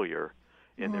failure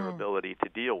in their ability to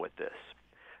deal with this.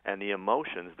 And the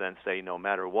emotions then say, no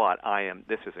matter what,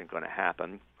 this isn't going to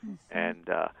happen. And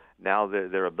now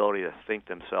their ability to think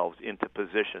themselves into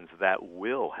positions that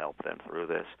will help them through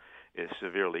this is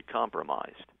severely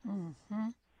compromised.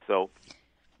 So,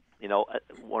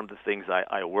 one of the things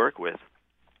I work with,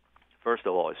 first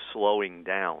of all, is slowing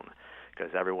down,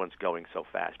 because everyone's going so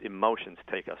fast. Emotions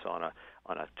take us on a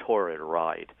torrid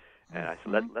ride. And I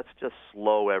said, let's just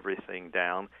slow everything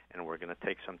down, and we're going to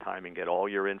take some time and get all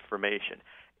your information.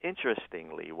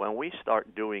 Interestingly, when we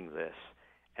start doing this,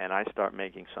 and I start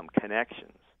making some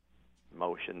connections,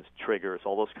 emotions, triggers,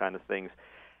 all those kind of things,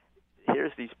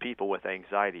 here's these people with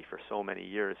anxiety for so many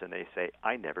years, and they say,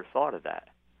 I never thought of that.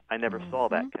 I never saw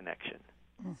that connection.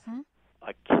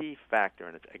 a key factor,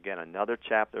 and it's, again, another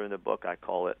chapter in the book, I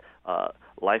call it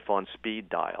Life on Speed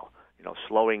Dial,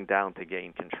 slowing down to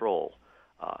gain control.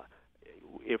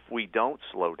 If we don't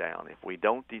slow down, if we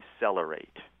don't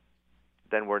decelerate,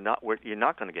 then you're not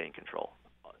going to gain control.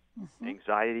 Mm-hmm.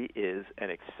 Anxiety is an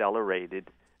accelerated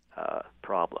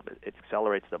problem. It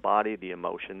accelerates the body, the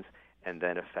emotions, and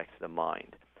then affects the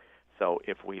mind. So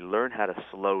if we learn how to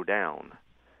slow down,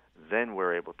 then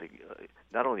we're able to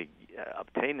not only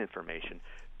obtain information,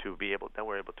 then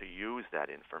we're able to use that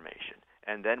information.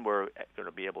 And then we're going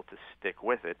to be able to stick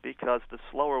with it, because the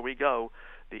slower we go,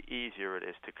 the easier it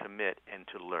is to commit and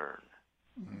to learn.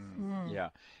 Mm-hmm. Yeah,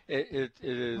 it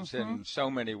is in so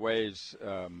many ways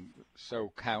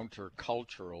so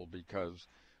countercultural, because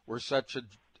we're such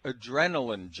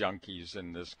adrenaline junkies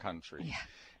in this country.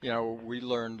 Yeah. We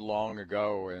learned long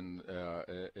ago in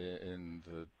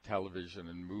the television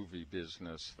and movie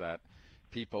business that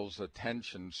people's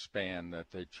attention span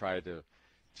that they try to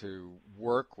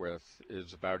work with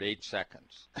is about 8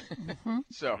 seconds. Mm-hmm.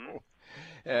 So,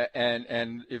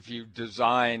 and if you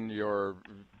design your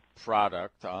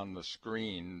product on the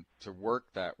screen to work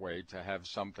that way, to have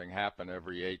something happen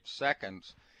every 8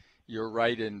 seconds, you're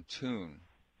right in tune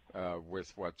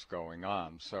with what's going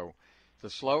on. So the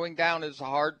slowing down is the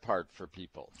hard part for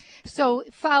people. So,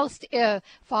 Faust,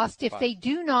 if they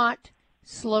do not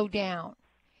slow down,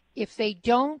 if they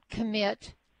don't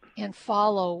commit and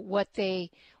follow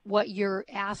what you're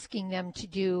asking them to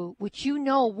do, which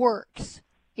works,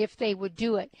 if they would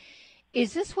do it,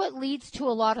 is this what leads to a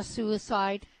lot of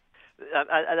suicide?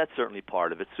 That's certainly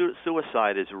part of it.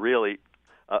 Suicide is really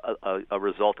a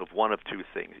result of one of two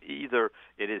things. Either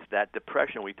it is that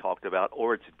depression we talked about,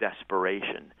 or it's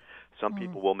desperation. Some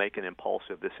people will make an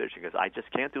impulsive decision because I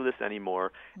just can't do this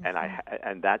anymore,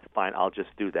 and that's fine. I'll just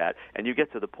do that. And you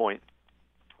get to the point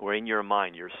where in your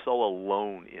mind you're so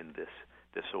alone in this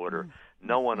disorder.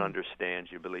 No one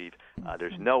understands. You believe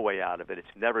there's no way out of it.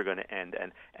 It's never going to end.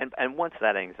 And once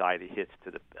that anxiety hits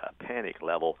to the panic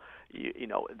level,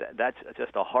 that's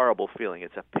just a horrible feeling.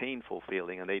 It's a painful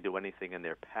feeling, and they do anything in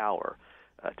their power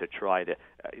to try to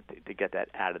get that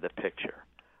out of the picture.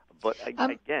 But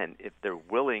again, if they're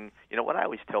willing, what I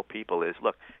always tell people is,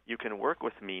 look, you can work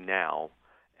with me now,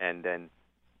 and then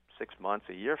 6 months,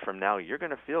 a year from now, you're going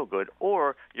to feel good,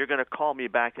 or you're going to call me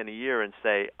back in a year and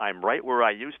say, I'm right where I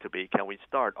used to be. Can we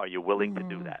start? Are you willing to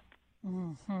do that?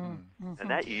 Mm-hmm. Mm-hmm. And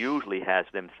that usually has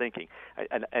them thinking.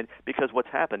 And because what's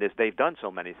happened is they've done so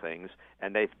many things,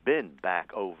 and they've been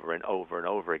back over and over and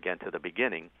over again to the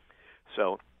beginning.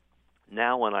 So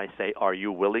now when I say, are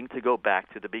you willing to go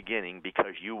back to the beginning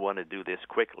because you want to do this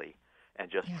quickly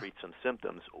and just treat some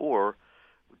symptoms, or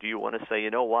do you want to say, you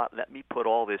know what, let me put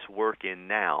all this work in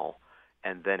now,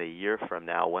 and then a year from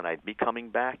now when I'd be coming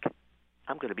back,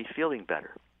 I'm going to be feeling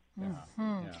better.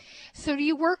 Mm-hmm. Yeah. So do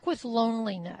you work with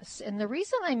loneliness? And the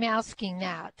reason I'm asking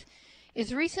that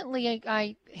is recently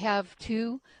I have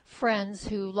 2 friends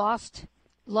who lost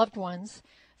loved ones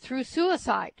through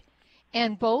suicide,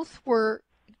 and both were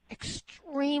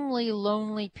extremely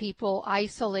lonely people,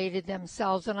 isolated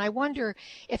themselves, and I wonder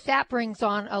if that brings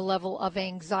on a level of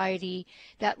anxiety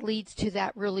that leads to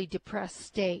that really depressed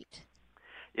state.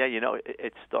 Yeah,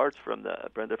 it starts from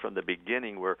the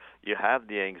beginning, where you have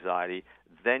the anxiety,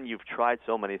 then you've tried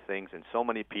so many things, and so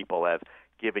many people have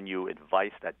given you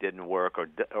advice that didn't work,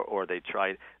 or they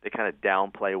kind of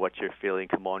downplay what you're feeling.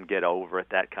 Come on, get over it,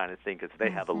 that kind of thing, because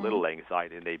they have a little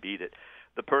anxiety and they beat it.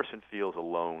 The person feels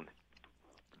alone.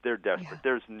 They're desperate. Yeah.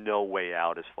 There's no way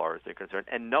out as far as they're concerned,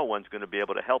 and no one's going to be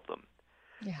able to help them.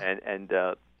 Yeah. And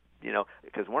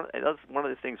because one of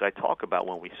the things I talk about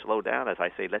when we slow down is I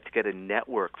say, let's get a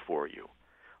network for you.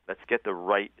 Let's get the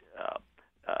right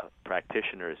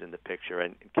practitioners in the picture,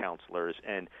 and counselors,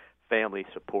 and family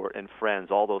support, and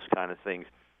friends, all those kind of things.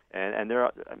 And there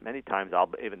are many times I'll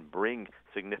even bring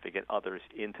significant others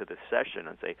into the session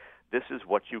and say, this is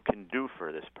what you can do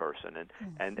for this person.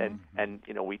 And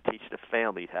we teach the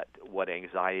family what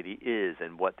anxiety is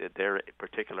and what their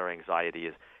particular anxiety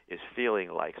is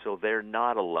feeling like, so they're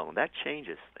not alone. That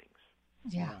changes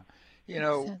things. Yeah.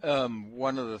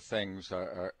 One of the things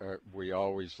we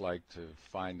always like to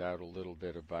find out a little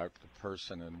bit about the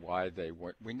person and why they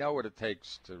went. We know what it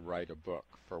takes to write a book,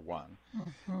 for one.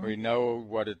 Mm-hmm. We know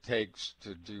what it takes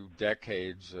to do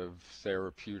decades of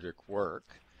therapeutic work.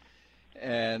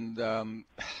 And,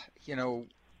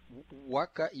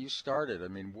 what got you started? I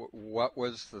mean, what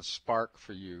was the spark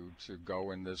for you to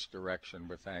go in this direction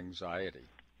with anxiety?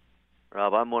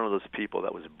 Rob, I'm one of those people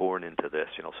that was born into this.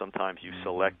 Sometimes you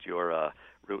select your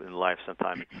route in life.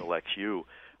 Sometimes it selects you.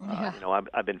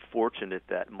 I've been fortunate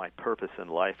that my purpose in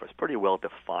life was pretty well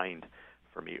defined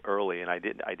for me early, and I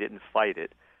didn't fight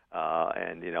it.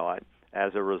 And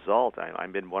as a result,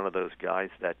 I've been one of those guys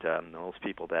that those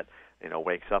people that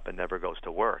wakes up and never goes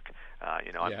to work.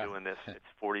 I'm doing this. It's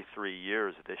 43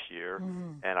 years this year,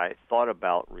 and I thought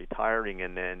about retiring,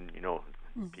 and then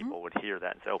people would hear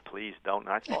that and say, "Oh, please don't."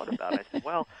 And I thought about it. I said,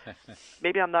 "Well,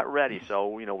 maybe I'm not ready." So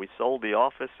we sold the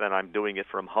office, and I'm doing it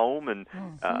from home, and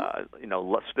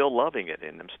still loving it,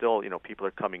 and I'm still people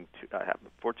are coming to. I'm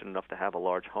fortunate enough to have a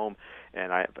large home,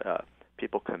 and I have.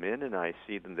 People come in and I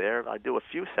see them there. I do a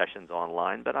few sessions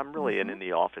online, but I'm really an in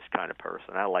the office kind of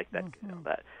person. I like that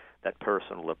that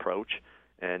personal approach,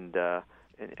 and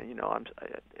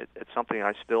it's something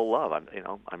I still love.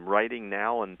 I'm writing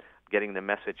now and getting the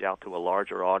message out to a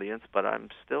larger audience, but I'm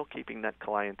still keeping that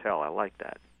clientele. I like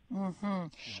that.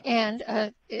 And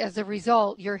as a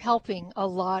result, you're helping a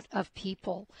lot of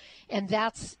people. And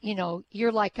that's,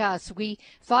 you're like us. We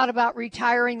thought about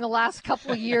retiring the last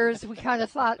couple of years. We kind of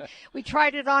thought, we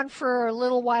tried it on for a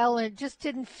little while and it just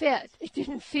didn't fit. It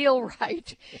didn't feel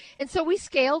right. And so we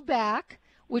scaled back,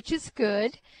 which is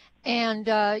good. And,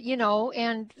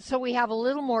 and so we have a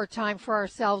little more time for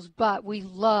ourselves, but we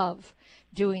love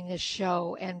doing this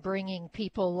show and bringing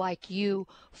people like you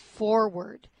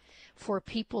forward, for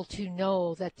people to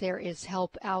know that there is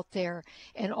help out there,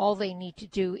 and all they need to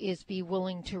do is be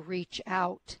willing to reach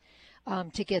out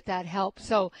to get that help.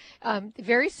 So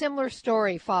very similar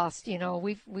story, Faust.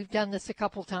 We've done this a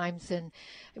couple times, and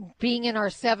being in our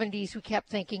 70s, we kept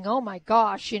thinking, oh my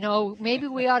gosh, maybe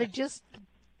we ought to just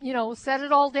set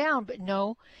it all down. But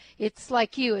no, it's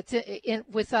like you. It's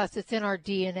with us. It's in our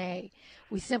DNA.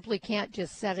 We simply can't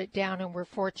just set it down, and we're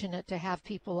fortunate to have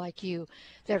people like you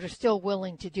that are still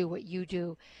willing to do what you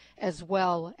do as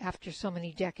well after so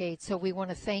many decades. So we want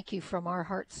to thank you from our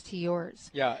hearts to yours.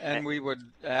 Yeah, and we would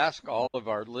ask all of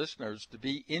our listeners to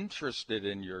be interested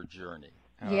in your journey.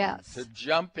 Yes. To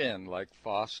jump in, like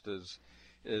Faust is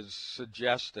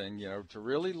suggesting, to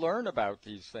really learn about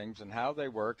these things and how they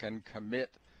work and commit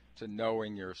to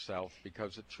knowing yourself,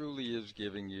 because it truly is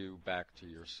giving you back to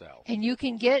yourself. And you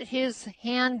can get his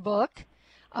handbook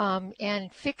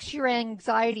and Fix Your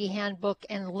Anxiety Handbook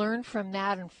and learn from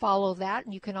that and follow that.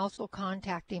 And you can also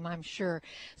contact him, I'm sure.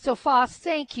 So, Faust,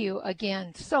 thank you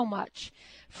again so much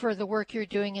for the work you're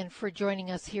doing and for joining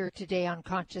us here today on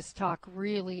Conscious Talk.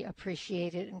 Really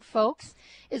appreciate it. And, folks,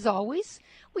 as always,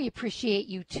 we appreciate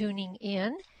you tuning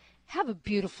in. Have a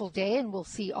beautiful day, and we'll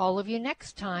see all of you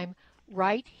next time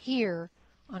right here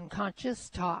on Conscious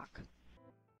Talk.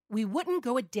 We wouldn't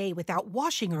go a day without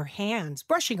washing our hands,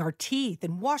 brushing our teeth,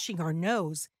 and washing our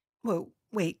nose. Whoa,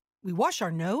 wait, we wash our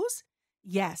nose?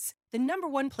 Yes, the number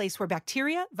one place where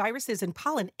bacteria, viruses, and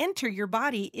pollen enter your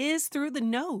body is through the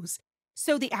nose.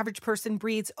 So the average person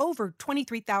breathes over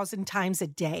 23,000 times a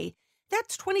day.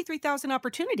 That's 23,000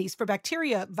 opportunities for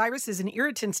bacteria, viruses, and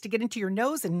irritants to get into your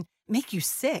nose and make you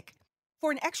sick.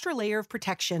 For an extra layer of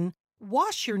protection,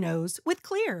 wash your nose with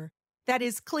Xlear. That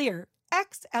is Xlear,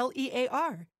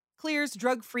 Xlear. Xlear's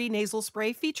drug-free nasal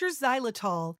spray features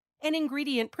xylitol, an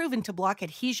ingredient proven to block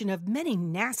adhesion of many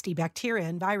nasty bacteria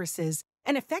and viruses,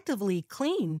 and effectively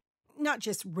clean. Not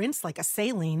just rinse like a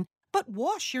saline, but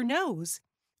wash your nose.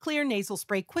 Xlear nasal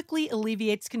spray quickly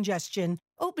alleviates congestion,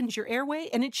 opens your airway,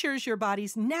 and ensures your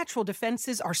body's natural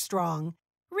defenses are strong.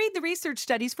 Read the research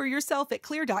studies for yourself at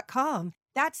Xlear.com.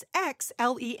 That's Xlear.com.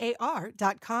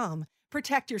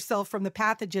 Protect yourself from the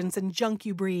pathogens and junk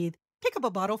you breathe. Pick up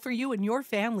a bottle for you and your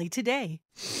family today.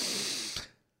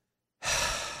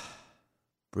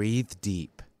 Breathe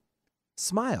deep.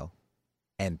 Smile.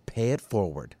 And pay it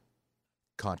forward.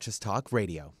 Conscious Talk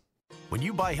Radio. When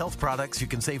you buy health products, you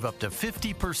can save up to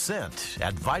 50%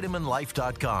 at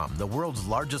VitaminLife.com, the world's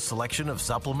largest selection of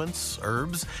supplements,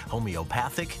 herbs,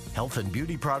 homeopathic, health and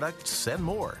beauty products, and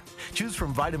more. Choose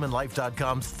from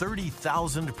VitaminLife.com's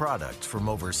 30,000 products from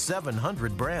over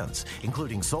 700 brands,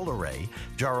 including Solaray,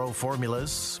 Jarrow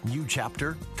Formulas, New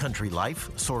Chapter, Country Life,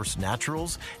 Source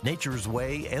Naturals, Nature's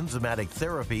Way, Enzymatic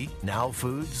Therapy, Now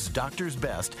Foods, Doctor's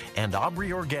Best, and Aubrey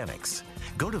Organics.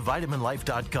 Go to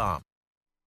VitaminLife.com.